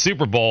after the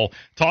Super Bowl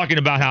talking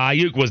about how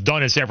Ayuk was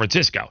done in San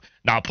Francisco,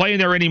 not playing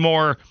there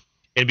anymore.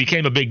 It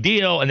became a big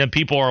deal, and then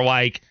people are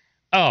like,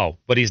 oh,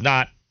 but he's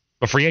not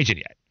a free agent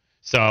yet.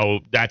 So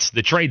that's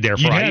the trade there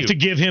for Ayuk. You'd have to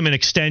give him an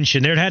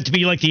extension. There'd have to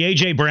be like the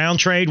A.J. Brown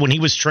trade. When he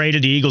was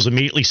traded, the Eagles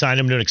immediately signed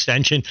him to an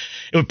extension.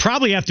 It would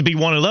probably have to be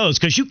one of those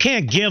because you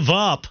can't give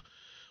up.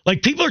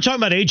 Like, people are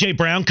talking about A.J.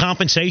 Brown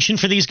compensation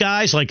for these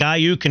guys like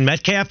Ayuk and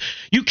Metcalf.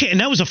 You can't,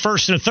 and that was a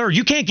first and a third.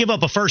 You can't give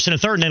up a first and a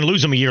third and then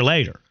lose them a year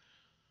later.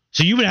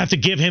 So you would have to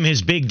give him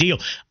his big deal.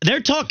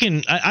 They're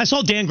talking – I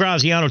saw Dan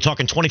Graziano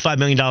talking $25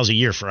 million a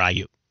year for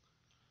Ayuk.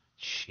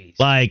 Jeez.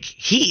 Like,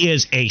 he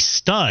is a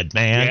stud,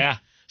 man. Yeah.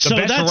 The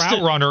best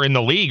route runner in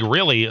the league,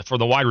 really, for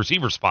the wide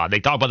receiver spot. They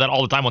talk about that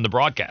all the time on the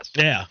broadcast.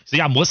 Yeah.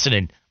 See, I'm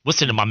listening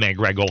to my man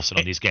Greg Olson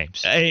on these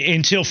games.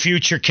 Until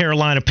future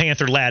Carolina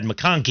Panther lad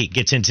McConkey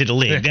gets into the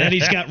league. Then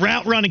he's got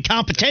route running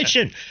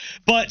competition.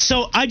 But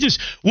so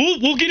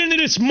we'll get into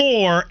this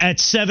more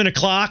at 7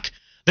 o'clock.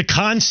 The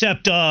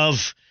concept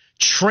of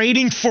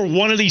trading for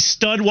one of these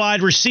stud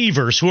wide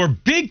receivers who are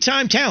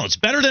big-time talents,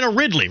 better than a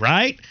Ridley,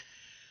 right?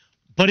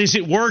 But is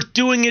it worth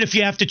doing it if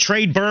you have to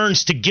trade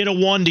Burns to get a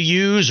one to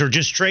use or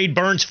just trade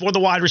Burns for the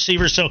wide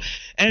receiver? So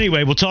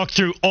anyway, we'll talk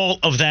through all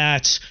of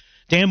that.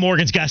 Dan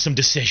Morgan's got some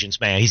decisions,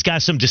 man. He's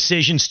got some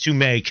decisions to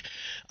make.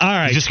 All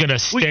right. He's just going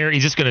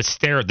to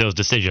stare at those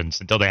decisions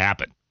until they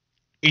happen.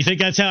 You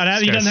think that's how it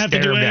happens? He doesn't have to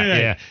do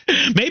anything.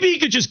 Yeah. Maybe he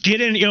could just get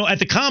in, at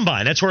the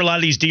combine. That's where a lot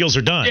of these deals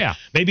are done. Yeah.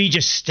 Maybe he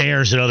just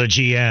stares at other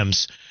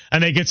GMs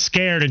and they get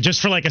scared. And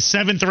just for like a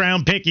 7th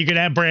round pick, you could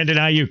have Brandon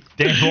Ayuk.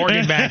 Dan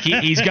Morgan back.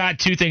 He's got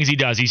 2 things he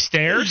does. He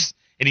stares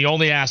and he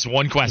only asks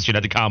one question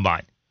at the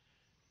combine.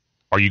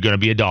 Are you going to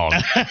be a dog?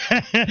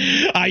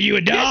 Are you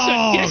a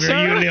dog? Yes, sir. Or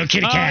are you a little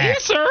kitty cat?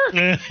 Yes,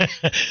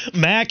 sir.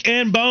 Mac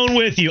and Bone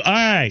with you. All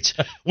right.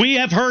 We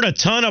have heard a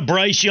ton of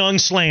Bryce Young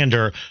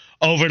slander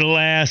over the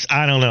last,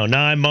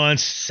 9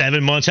 months,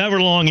 7 months,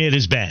 however long it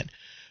has been.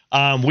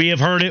 We have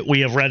heard it.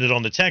 We have read it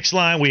on the text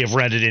line. We have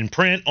read it in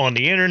print, on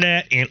the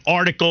internet, in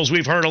articles.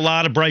 We've heard a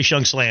lot of Bryce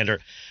Young slander.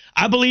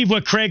 I believe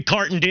what Craig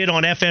Carton did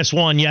on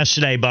FS1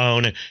 yesterday,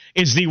 Bone,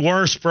 is the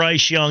worst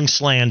Bryce Young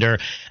slander.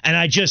 And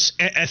I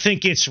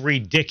think it's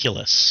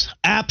ridiculous.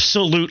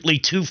 Absolutely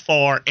too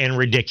far and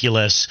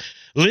ridiculous.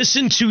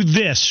 Listen to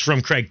this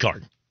from Craig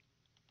Carton.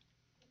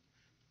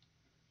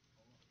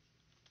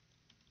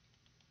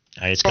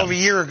 Over a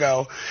year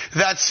ago,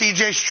 that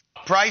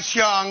Bryce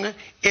Young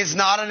is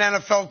not an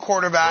NFL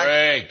quarterback.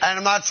 Great. And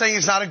I'm not saying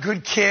he's not a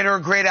good kid or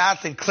a great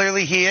athlete.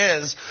 Clearly he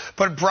is.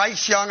 But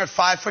Bryce Young at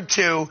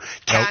 5'2"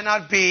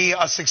 cannot be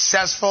a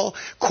successful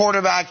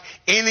quarterback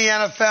in the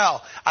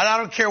NFL. And I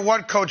don't care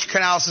what Coach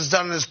Canales has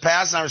done in his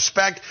past, and I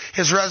respect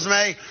his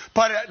resume.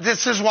 But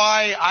this is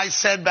why I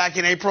said back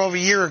in April of a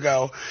year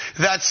ago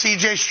that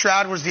C.J.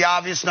 Stroud was the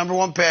obvious number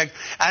 1 pick.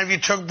 And if you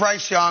took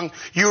Bryce Young,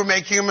 you were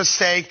making a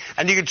mistake.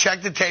 And you can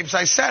check the tapes.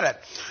 I said it.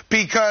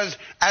 Because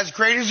as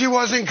great as he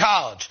was in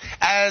college,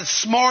 as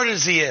smart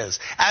as he is,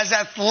 as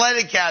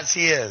athletic as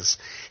he is,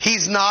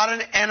 he's not an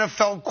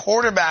NFL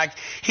quarterback.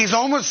 He's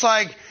almost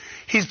like,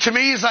 to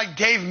me, he's like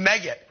Dave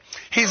Meggett.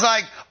 He's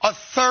like a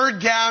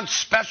third down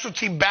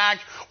specialty back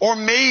or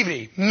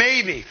maybe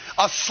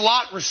a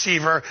slot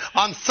receiver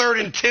on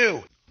 3rd and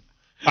 2.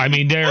 I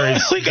mean,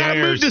 we got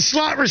to move the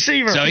slot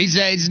receiver. So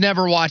he's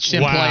never watched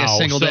him play a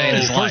single day in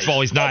his life. First of all,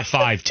 he's not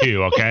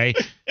 5'2", okay?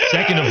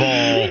 Second of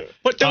all,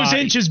 put those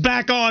inches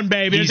back on,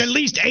 baby. There's at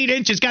least 8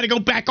 inches got to go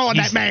back on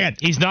that man.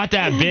 He's not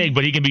that big,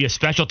 but he can be a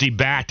specialty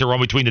back to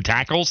run between the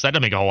tackles. That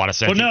doesn't make a whole lot of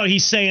sense. Well, no,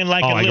 he's saying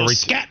like a little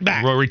scat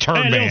back. A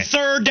return man. A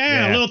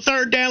little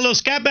third down, little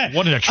scat back.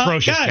 What an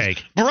atrocious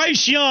take.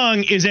 Bryce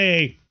Young is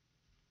a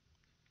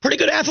pretty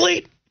good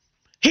athlete.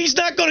 He's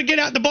not going to get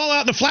out the ball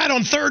out in the flat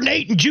on 3rd and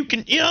 8 and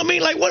juking. You know what I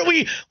mean? Like, what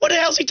the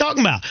hell is he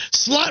talking about?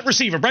 Slot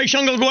receiver. Bryce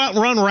Young going to go out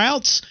and run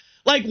routes?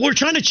 Like, we're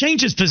trying to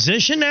change his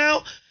position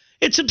now?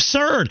 It's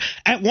absurd.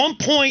 At one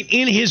point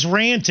in his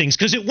rantings,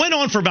 because it went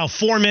on for about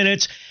 4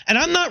 minutes, and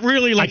I'm not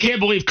really like... I can't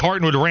believe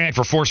Carton would rant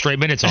for 4 straight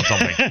minutes on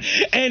something.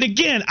 And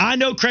again, I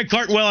know Craig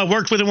Carton well. I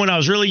worked with him when I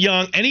was really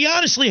young, and he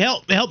honestly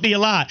helped me a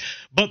lot.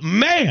 But,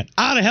 man,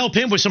 I ought to help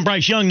him with some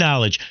Bryce Young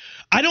knowledge.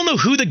 I don't know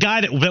who the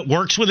guy that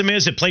works with him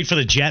is that played for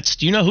the Jets.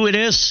 Do you know who it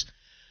is?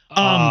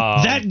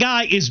 That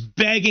guy is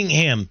begging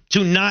him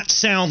to not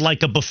sound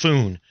like a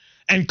buffoon.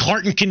 And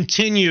Carton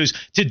continues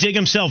to dig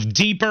himself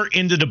deeper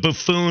into the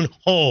buffoon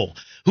hole.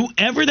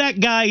 Whoever that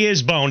guy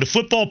is, Bone, the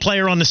football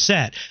player on the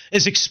set,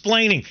 is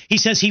explaining. He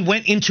says he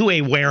went into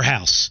a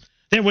warehouse.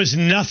 There was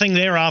nothing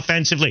there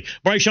offensively.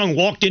 Bryce Young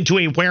walked into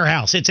a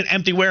warehouse. It's an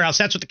empty warehouse.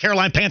 That's what the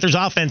Carolina Panthers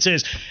offense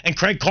is. And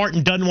Craig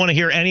Carton doesn't want to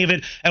hear any of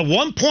it. At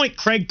one point,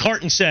 Craig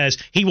Carton says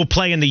he will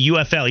play in the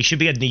UFL. He should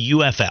be in the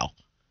UFL.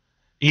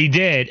 He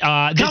did.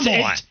 Come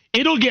on.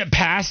 It'll get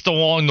passed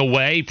along the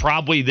way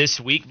probably this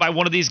week by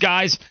one of these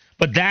guys.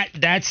 But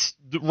that's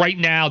right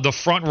now the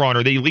front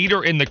runner, the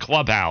leader in the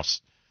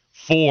clubhouse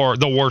for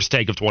the worst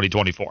take of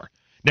 2024.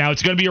 Now,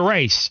 it's going to be a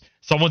race.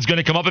 Someone's going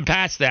to come up and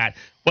pass that.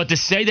 But to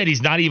say that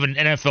he's not even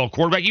an NFL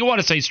quarterback, you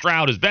want to say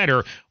Stroud is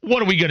better.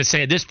 What are we going to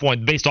say at this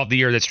point based off the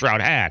year that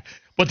Stroud had?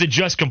 But to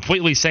just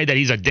completely say that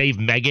he's a Dave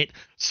Meggett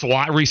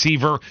slot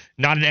receiver,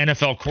 not an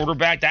NFL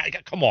quarterback,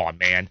 come on,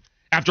 man.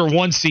 After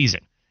one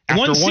season.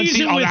 One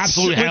season with,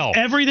 absolute hell. With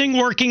everything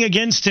working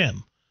against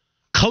him.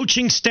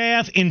 Coaching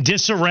staff in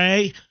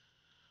disarray.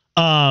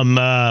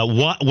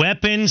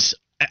 Weapons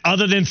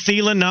other than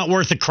Thielen not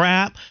worth a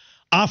crap.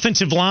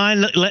 Offensive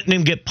line letting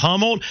him get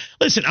pummeled.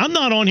 Listen, I'm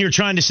not on here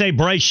trying to say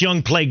Bryce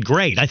Young played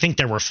great. I think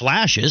there were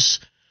flashes.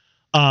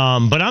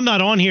 But I'm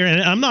not on here,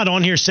 and I'm not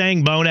on here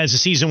saying, Bone, as the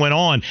season went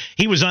on,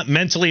 he was not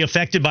mentally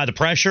affected by the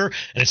pressure,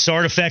 and it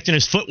started affecting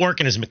his footwork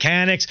and his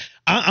mechanics.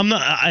 I'm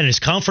not, and his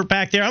comfort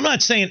back there. I'm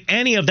not saying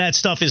any of that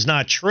stuff is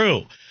not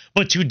true.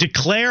 But to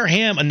declare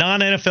him a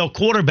non-NFL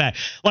quarterback,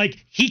 like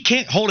he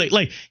can't hold it,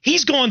 like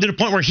he's gone to the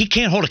point where he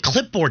can't hold a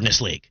clipboard in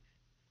this league.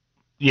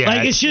 Yeah,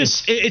 like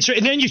it's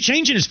and then you're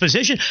changing his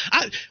position.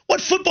 What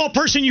football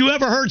person you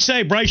ever heard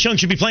say Bryce Young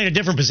should be playing a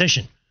different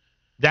position?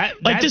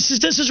 This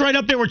is right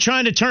up there. We're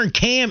trying to turn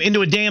Cam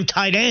into a damn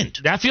tight end.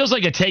 That feels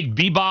like a take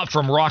Bebop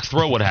from Rock's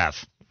Throw would have.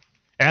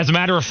 As a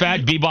matter of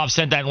fact, Bebop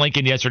sent that link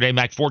in yesterday,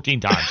 Mac, 14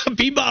 times.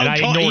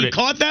 Bebop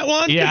caught that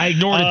one? Yeah, I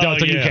ignored it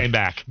until you came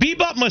back.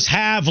 Bebop must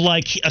have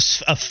like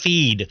a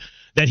feed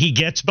that he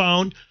gets,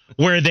 Bone,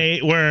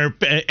 where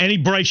any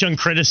Bryce Young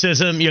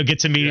criticism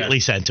gets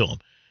immediately sent to him.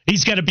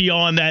 He's got to be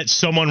on that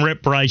someone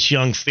rip Bryce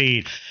Young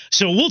feed.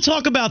 So we'll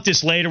talk about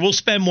this later. We'll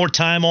spend more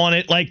time on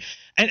it.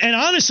 And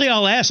honestly,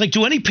 I'll ask,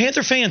 do any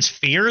Panther fans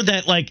fear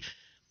that, I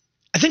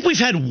think we've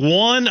had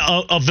one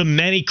of the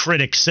many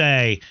critics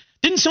say,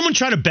 didn't someone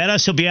try to bet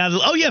us he'll be out of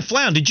the... Oh, yeah,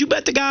 Flown, did you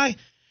bet the guy?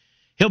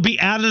 He'll be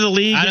out of the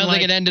league. I don't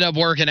think it ended up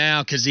working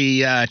out because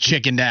he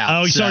chickened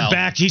out. Oh, he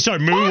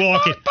started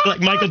moonwalking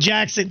like Michael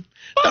Jackson.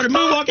 Started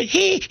moonwalking.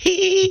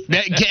 Keep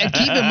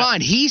in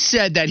mind, he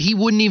said that he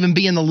wouldn't even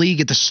be in the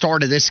league at the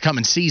start of this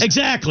coming season.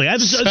 Exactly.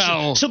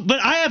 But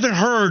I haven't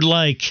heard,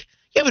 you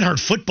haven't heard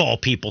football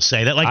people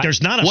say that.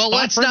 There's not a spot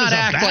let's for him not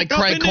act like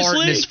Craig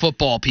Carton is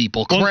football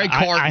people. Craig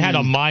Carton. I had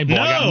a mind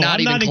block.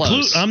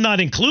 I'm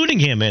not including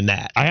him in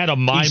that. I had a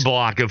mind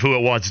block of who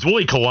it was. It's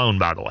Willie Colon,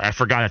 by the way. I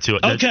forgot it too.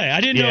 Okay,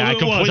 I didn't know who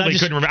it was. I completely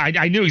couldn't remember.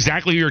 I knew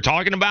exactly who you were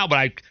talking about,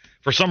 but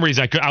for some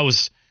reason I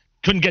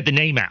couldn't get the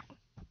name out.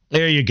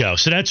 There you go.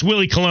 So that's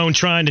Willie Colon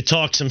trying to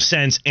talk some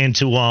sense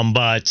into him,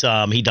 but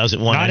he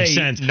doesn't want any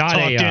sense talked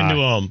into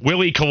him.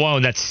 Willie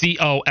Colon, that's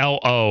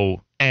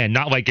Colon,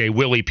 not like a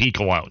Willie P.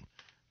 Cologne.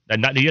 He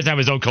doesn't have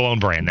his own cologne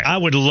brand there. I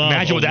would love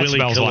Imagine what that Willie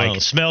smells Cologne.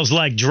 like. Smells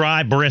like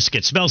dry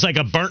brisket. Smells like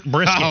a burnt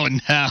brisket. Oh,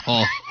 no.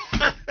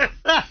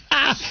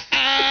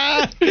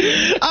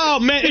 Oh,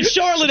 man, it's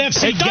Charlotte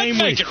FC game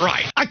week. Make it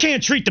right. I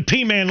can't treat the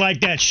P-Man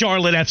like that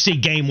Charlotte FC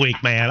game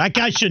week, man.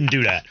 I shouldn't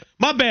do that.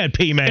 My bad,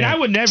 P-Man. And I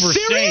would never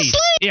Seriously?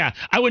 I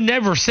would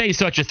never say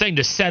such a thing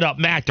to set up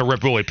Mac to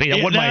rip Willie P.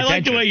 That wasn't my intention. I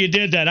like the way you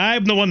did that.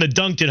 I'm the one that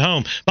dunked it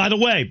home. By the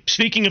way,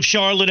 speaking of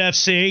Charlotte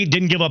FC,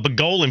 didn't give up a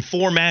goal in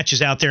 4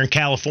 matches out there in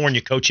California,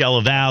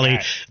 Coachella Valley.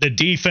 Right. The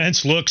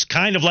defense looks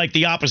kind of like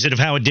the opposite of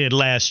how it did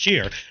last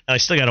year. I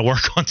still got to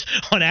work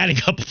on adding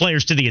a couple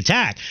players to the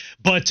attack.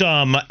 But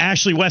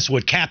Ashley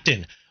Westwood,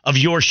 captain of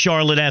your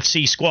Charlotte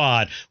FC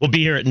squad, will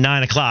be here at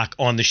 9 o'clock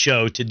on the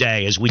show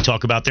today as we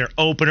talk about their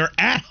opener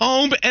at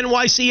home,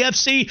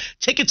 NYCFC.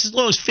 Tickets as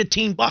low as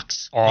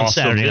 $15 on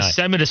Saturday night. This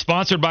segment is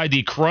sponsored by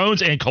the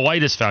Crohn's and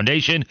Colitis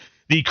Foundation.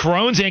 The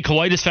Crohn's and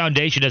Colitis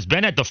Foundation has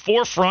been at the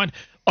forefront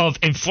of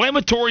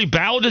inflammatory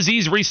bowel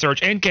disease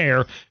research and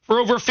care for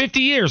over 50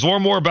 years.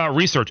 Learn more about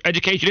research,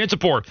 education, and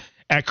support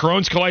at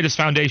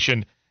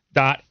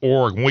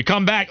Crohn'sColitisFoundation.org. When we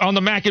come back on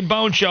the Mac and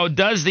Bone Show,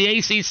 does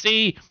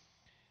an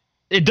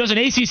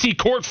ACC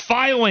court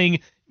filing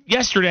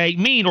yesterday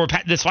or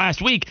this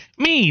last week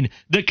mean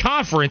the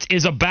conference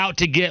is about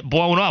to get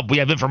blown up. We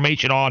have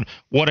information on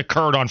what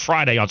occurred on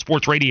Friday on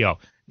Sports Radio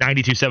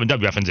 92.7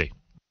 WFNZ.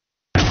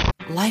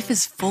 Life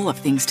is full of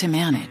things to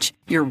manage.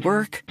 Your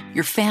work,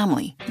 your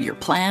family, your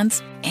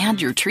plans,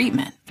 and your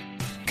treatment.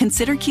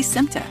 Consider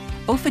Kesimpta,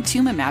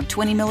 ofatumumab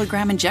 20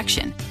 milligram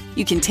injection.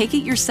 You can take it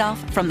yourself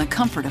from the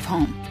comfort of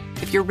home.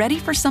 If you're ready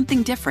for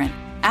something different,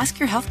 ask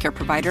your healthcare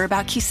provider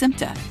about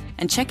Kesimpta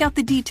and check out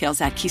the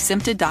details at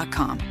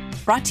kesimpta.com.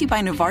 Brought to you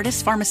by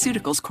Novartis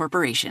Pharmaceuticals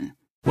Corporation.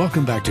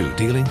 Welcome back to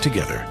Dealing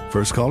Together.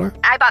 First caller?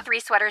 I bought 3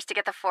 sweaters to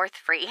get the 4th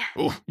free.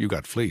 Oh, you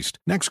got fleeced.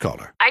 Next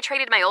caller? I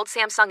traded my old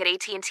Samsung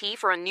at AT&T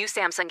for a new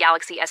Samsung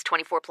Galaxy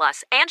S24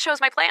 Plus and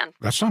chose my plan.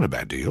 That's not a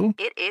bad deal.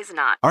 It is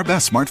not. Our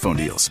best smartphone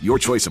deals, your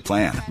choice of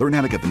plan. Learn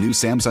how to get the new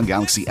Samsung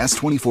Galaxy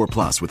S24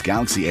 Plus with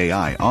Galaxy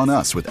AI on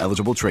us with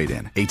eligible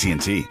trade-in.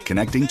 AT&T.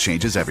 Connecting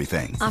changes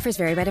everything. Offers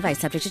vary by device.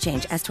 Subject to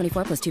change.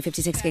 S24 plus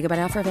 256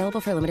 gigabyte offer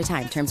available for a limited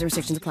time. Terms and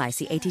restrictions apply.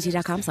 See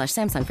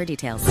att.com/Samsung for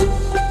details.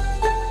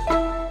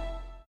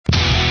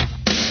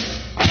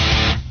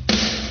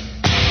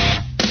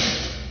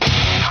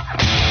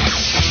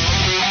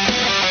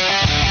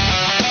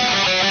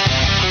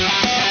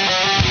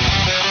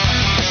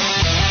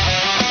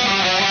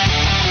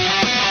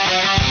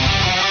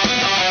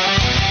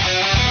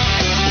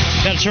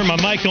 Turn my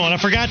mic on. I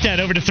forgot that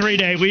over the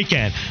 3-day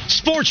weekend.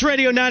 Sports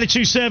Radio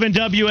 92.7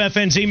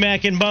 WFNZ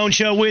Mac and Bone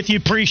Show with you.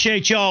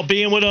 Appreciate y'all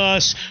being with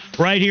us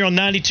right here on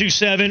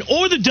 92.7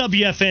 or the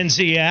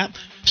WFNZ app.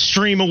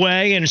 Stream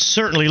away and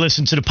certainly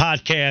listen to the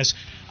podcast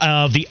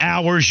of the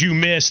hours you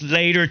missed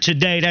later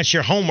today. That's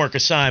your homework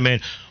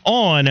assignment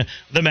on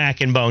the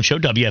Mac and Bone Show.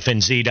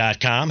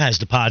 WFNZ.com has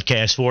the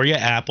podcast for you.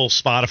 Apple,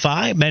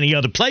 Spotify, many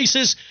other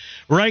places.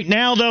 Right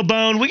now, though,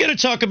 Bone, we got to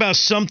talk about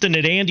something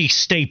that Andy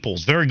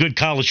Staples, very good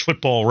college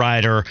football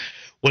writer,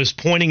 was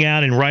pointing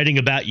out and writing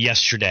about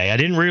yesterday. I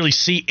didn't really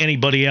see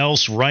anybody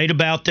else write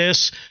about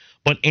this,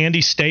 but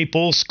Andy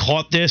Staples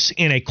caught this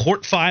in a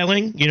court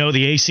filing. You know,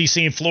 the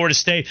ACC and Florida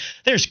State,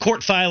 there's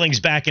court filings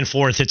back and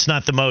forth. It's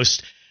not the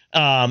most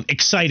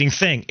exciting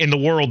thing in the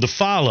world to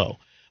follow.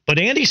 But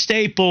Andy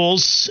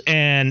Staples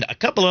and a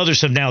couple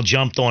others have now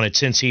jumped on it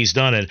since he's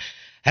done it,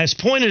 has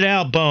pointed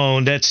out,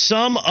 Bone, that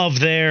some of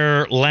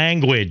their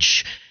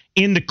language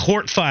in the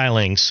court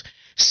filings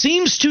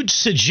seems to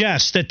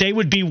suggest that they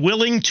would be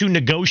willing to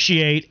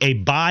negotiate a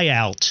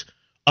buyout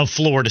of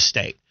Florida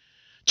State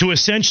to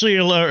essentially,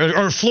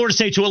 or Florida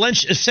State to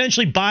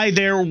essentially buy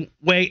their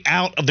way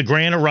out of the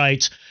grant of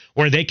rights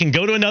where they can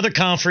go to another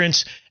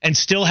conference and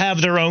still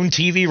have their own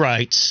TV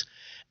rights.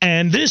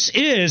 And this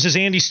is, as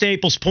Andy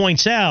Staples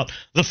points out,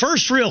 the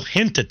first real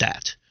hint at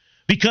that.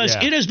 Because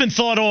it has been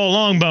thought all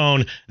along,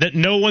 Bone, that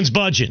no one's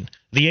budging.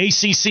 The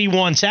ACC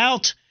wants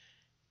out,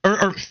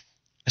 or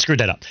I screwed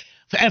that up.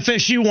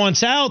 FSU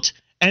wants out,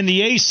 and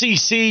the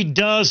ACC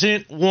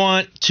doesn't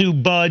want to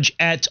budge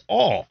at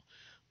all.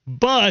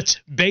 But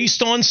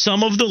based on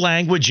some of the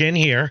language in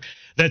here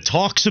that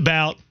talks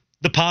about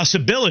the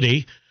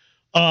possibility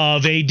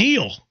of a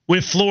deal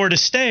with Florida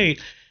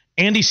State,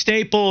 Andy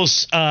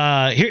Staples,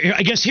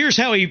 here's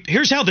how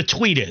the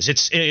tweet is.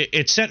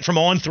 It's sent from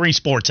On3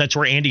 Sports. That's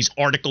where Andy's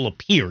article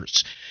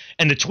appears.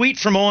 And the tweet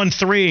from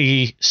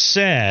On3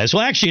 says,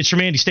 well, actually, it's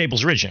from Andy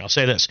Staples' original. I'll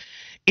say this.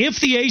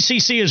 If the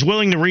ACC is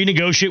willing to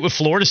renegotiate with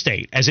Florida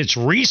State, as its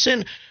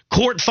recent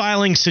court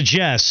filing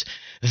suggests,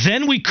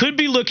 then we could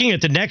be looking at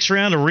the next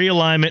round of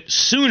realignment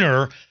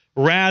sooner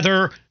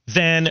rather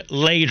than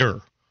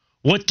later.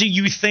 What do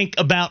you think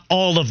about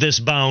all of this,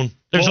 Bone?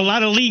 There's a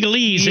lot of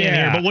legalese in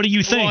here, but what do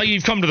you think? Well,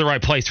 you've come to the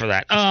right place for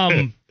that.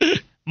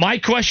 My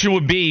question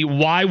would be,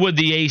 why would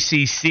the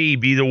ACC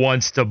be the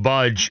ones to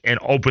budge and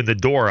open the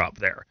door up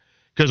there?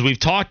 Because we've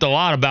talked a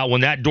lot about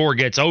when that door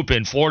gets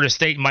open, Florida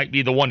State might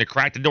be the one to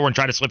crack the door and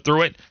try to slip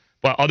through it.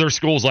 But other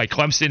schools like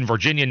Clemson,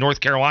 Virginia,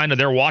 North Carolina,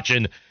 they're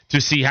watching to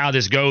see how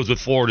this goes with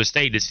Florida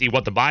State, to see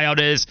what the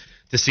buyout is,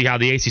 to see how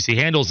the ACC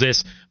handles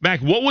this. Mac,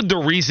 what would the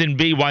reason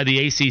be why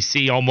the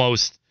ACC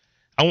almost,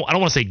 I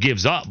don't want to say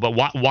gives up, but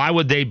why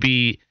would they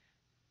be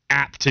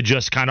apt to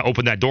just kind of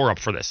open that door up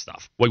for this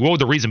stuff? Like, what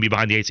would the reason be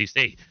behind the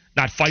ACC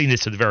not fighting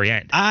this to the very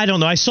end? I don't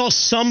know. I saw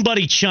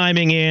somebody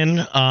chiming in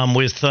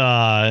with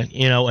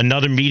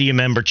another media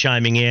member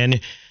chiming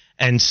in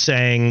and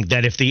saying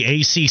that if the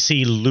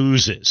ACC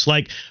loses,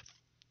 like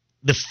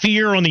the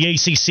fear on the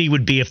ACC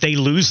would be if they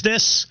lose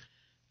this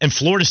and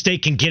Florida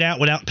State can get out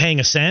without paying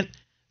a cent,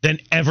 then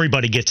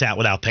everybody gets out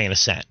without paying a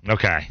cent.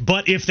 Okay.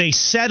 But if they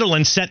settle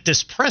and set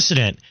this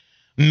precedent,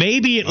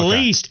 maybe at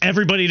least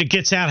everybody that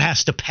gets out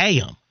has to pay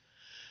them.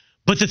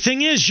 But the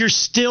thing is, you're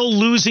still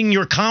losing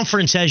your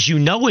conference as you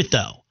know it,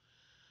 though.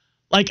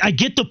 Like, I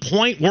get the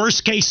point.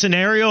 Worst case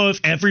scenario, if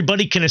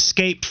everybody can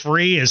escape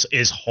free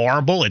is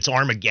horrible. It's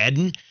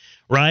Armageddon,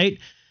 right?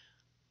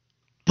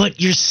 But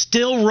you're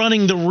still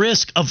running the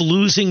risk of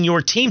losing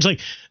your teams. Like,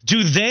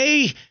 do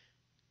they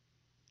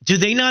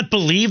not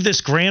believe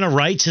this grant of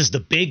rights is the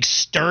big,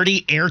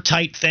 sturdy,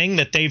 airtight thing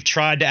that they've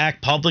tried to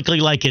act publicly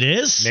like it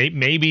is?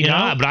 Maybe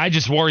not, but I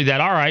just worry that,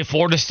 all right,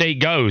 Florida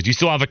State goes. You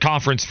still have a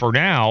conference for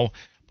now,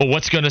 But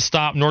what's going to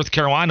stop North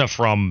Carolina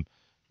from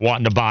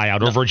wanting to buy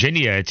out, or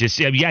Virginia? It's just,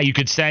 you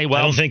could say, well,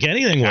 I don't think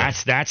anything will.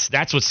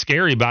 That's what's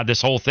scary about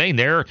this whole thing.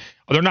 They're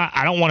not.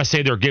 I don't want to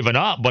say they're giving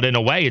up, but in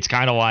a way, it's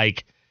kind of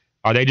like,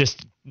 are they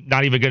just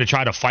not even going to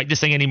try to fight this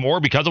thing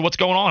anymore because of what's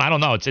going on? I don't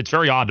know. It's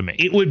very odd to me.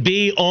 It would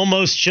be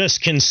almost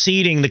just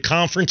conceding the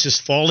conference is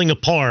falling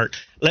apart.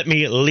 Let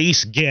me at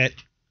least get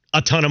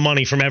a ton of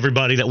money from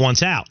everybody that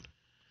wants out.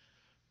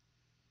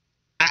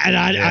 And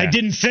I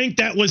didn't think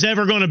that was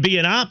ever going to be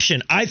an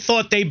option. I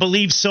thought they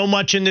believed so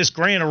much in this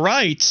grant of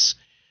rights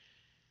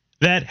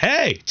that,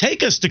 hey,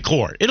 take us to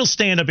court. It'll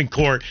stand up in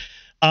court.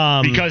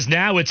 Because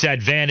now it's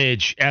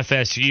advantage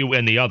FSU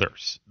and the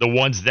others, the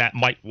ones that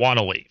might want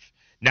to leave.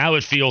 Now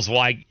it feels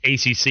like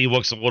ACC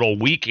looks a little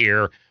weak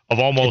here, of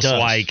almost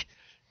like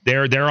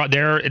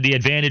the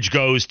advantage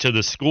goes to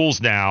the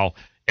schools now.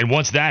 And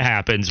once that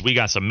happens, we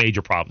got some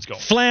major problems going.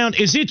 Flound,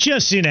 is it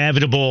just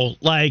inevitable?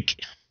 Like,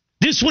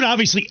 this would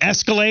obviously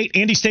escalate.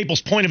 Andy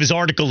Staples' point of his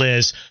article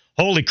is,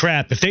 holy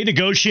crap, if they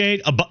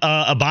negotiate a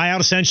buyout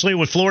essentially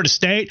with Florida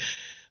State,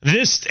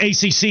 this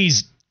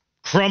ACC's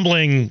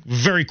crumbling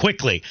very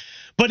quickly.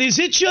 But is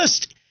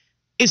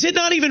it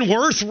not even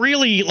worth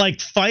really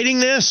like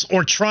fighting this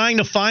or trying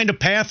to find a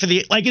path for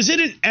is it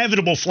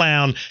inevitable,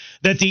 Flound,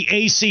 that the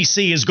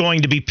ACC is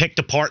going to be picked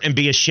apart and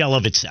be a shell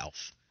of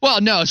itself?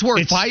 Well, no, it's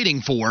worth fighting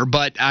for,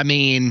 but I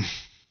mean,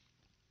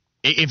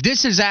 if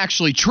this is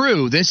actually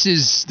true, this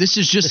is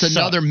just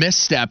another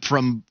misstep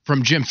from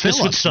Jim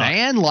Phillips,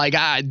 man. Like,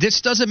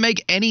 this doesn't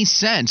make any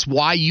sense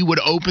why you would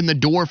open the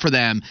door for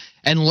them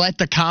and let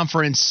the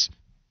conference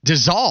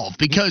dissolve.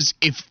 Because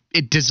if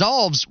it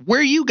dissolves, where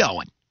are you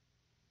going?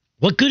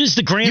 What good is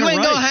the grant of rights?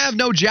 You ain't gonna have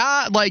no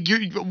job. Like,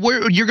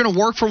 you're gonna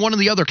work for one of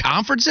the other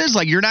conferences.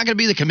 Like, you're not gonna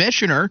be the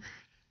commissioner.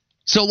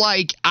 So,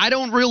 like, I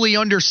don't really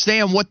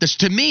understand what this.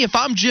 To me, if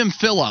I'm Jim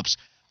Phillips,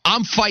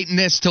 I'm fighting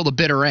this till the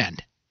bitter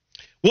end.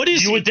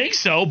 You would think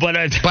so, but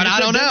I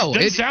don't know. It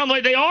doesn't sound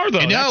like they are,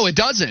 though. No, it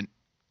doesn't.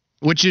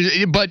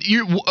 But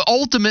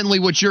ultimately,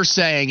 what you're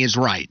saying is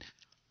right.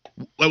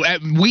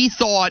 We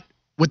thought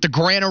with the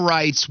grant of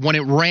rights, when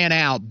it ran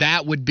out,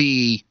 that would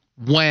be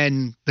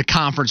when the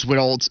conference would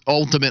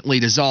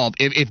ultimately dissolve.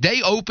 If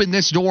they open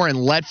this door and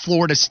let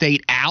Florida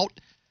State out,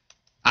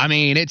 I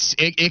mean,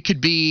 it could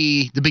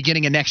be the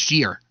beginning of next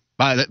year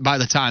by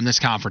the time this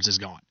conference is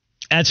gone.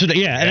 That's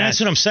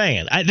what I'm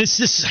saying.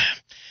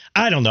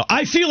 I don't know.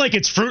 I feel like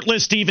it's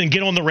fruitless to even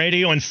get on the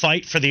radio and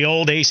fight for the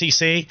old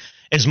ACC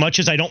as much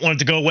as I don't want it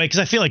to go away, because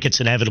I feel like it's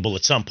inevitable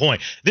at some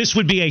point. This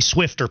would be a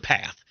swifter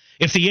path.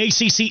 If the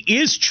ACC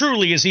is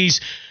truly, as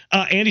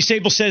Andy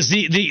Staples says,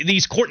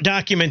 these court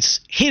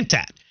documents hint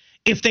at,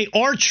 if they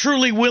are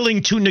truly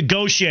willing to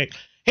negotiate,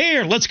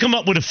 here, let's come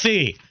up with a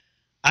fee.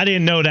 I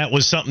didn't know that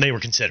was something they were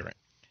considering.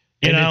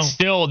 It's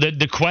still,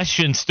 the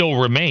question still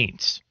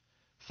remains.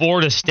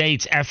 Florida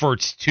State's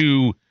efforts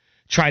to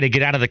try to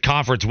get out of the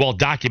conference, well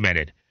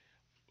documented.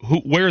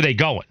 Where are they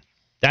going?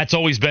 That's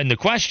always been the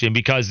question,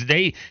 because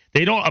they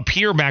don't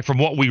appear, Mac, from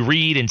what we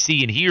read and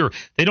see and hear,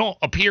 they don't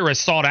appear as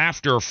sought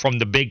after from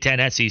the Big Ten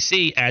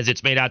SEC as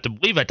it's made out to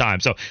believe at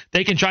times. So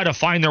they can try to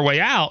find their way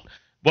out,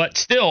 but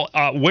still,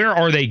 where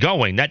are they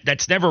going?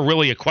 That's never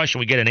really a question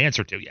we get an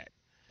answer to yet.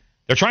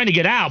 They're trying to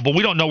get out, but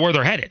we don't know where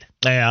they're headed.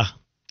 Yeah.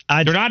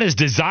 They're not as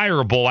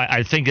desirable,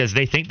 I think, as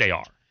they think they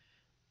are.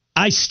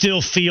 I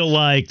still feel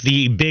like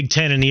the Big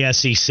Ten and the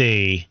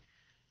SEC,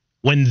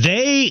 when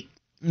they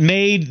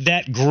made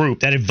that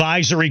group, that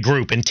advisory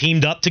group, and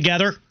teamed up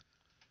together,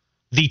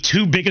 the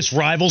two biggest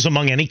rivals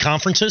among any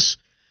conferences,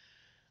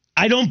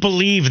 I don't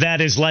believe that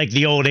is like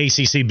the old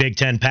ACC, Big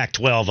Ten,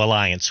 Pac-12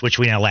 alliance, which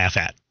we now laugh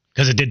at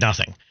because it did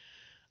nothing.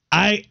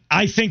 I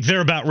think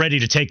they're about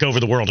ready to take over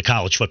the world of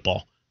college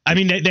football. I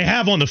mean, they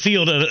have on the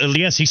field,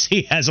 the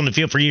SEC has on the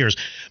field for years,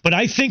 but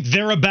I think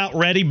they're about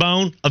ready,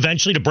 Bone,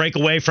 eventually to break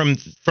away from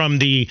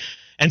the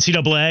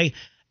NCAA,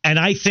 and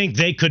I think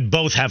they could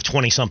both have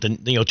 20-something,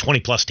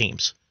 20-plus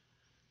teams.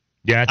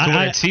 Yeah,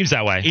 it seems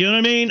that way. You know what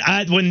I mean?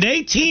 When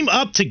they team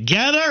up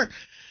together,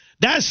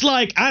 that's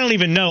like, I don't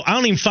even know. I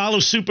don't even follow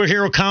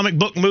superhero comic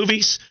book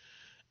movies.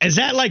 Is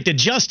that like the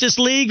Justice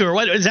League, or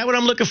what? Is that what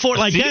I'm looking for?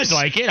 Like, seems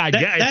like it.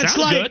 That's sounds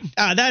like, good.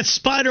 That's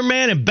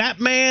Spider-Man and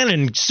Batman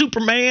and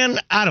Superman.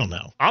 I don't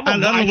know. I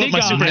don't know what my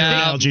super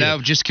analogy is. No,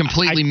 just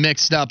completely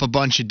mixed up a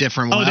bunch of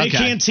different ones. Oh, they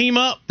can't team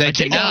up? They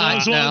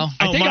cannot. No.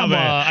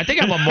 I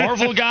think I'm a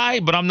Marvel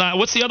guy, but I'm not.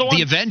 What's the other one?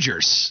 The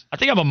Avengers. I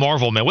think I'm a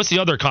Marvel man. What's the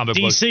other comic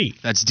book?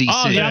 DC. That's DC.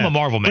 Oh, yeah, I'm a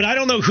Marvel man. But I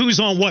don't know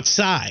who's on what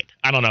side.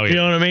 I don't know either. You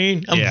know what I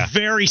mean? I'm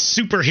very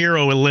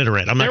superhero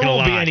illiterate. I'm not going to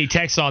lie. There won't be any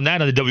text on that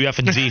on the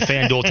WFNZ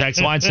FanDuel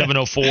text line,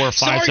 704-570.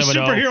 Sorry,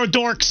 superhero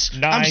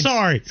dorks. I'm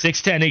sorry.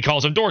 610. He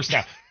calls them dorks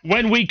now.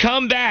 When we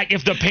come back,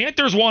 if the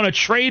Panthers want to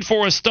trade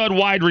for a stud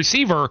wide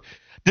receiver,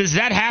 does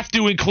that have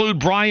to include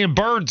Brian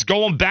Burns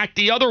going back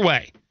the other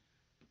way?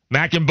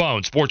 Mac and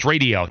Bone, Sports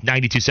Radio,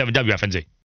 92.7 WFNZ.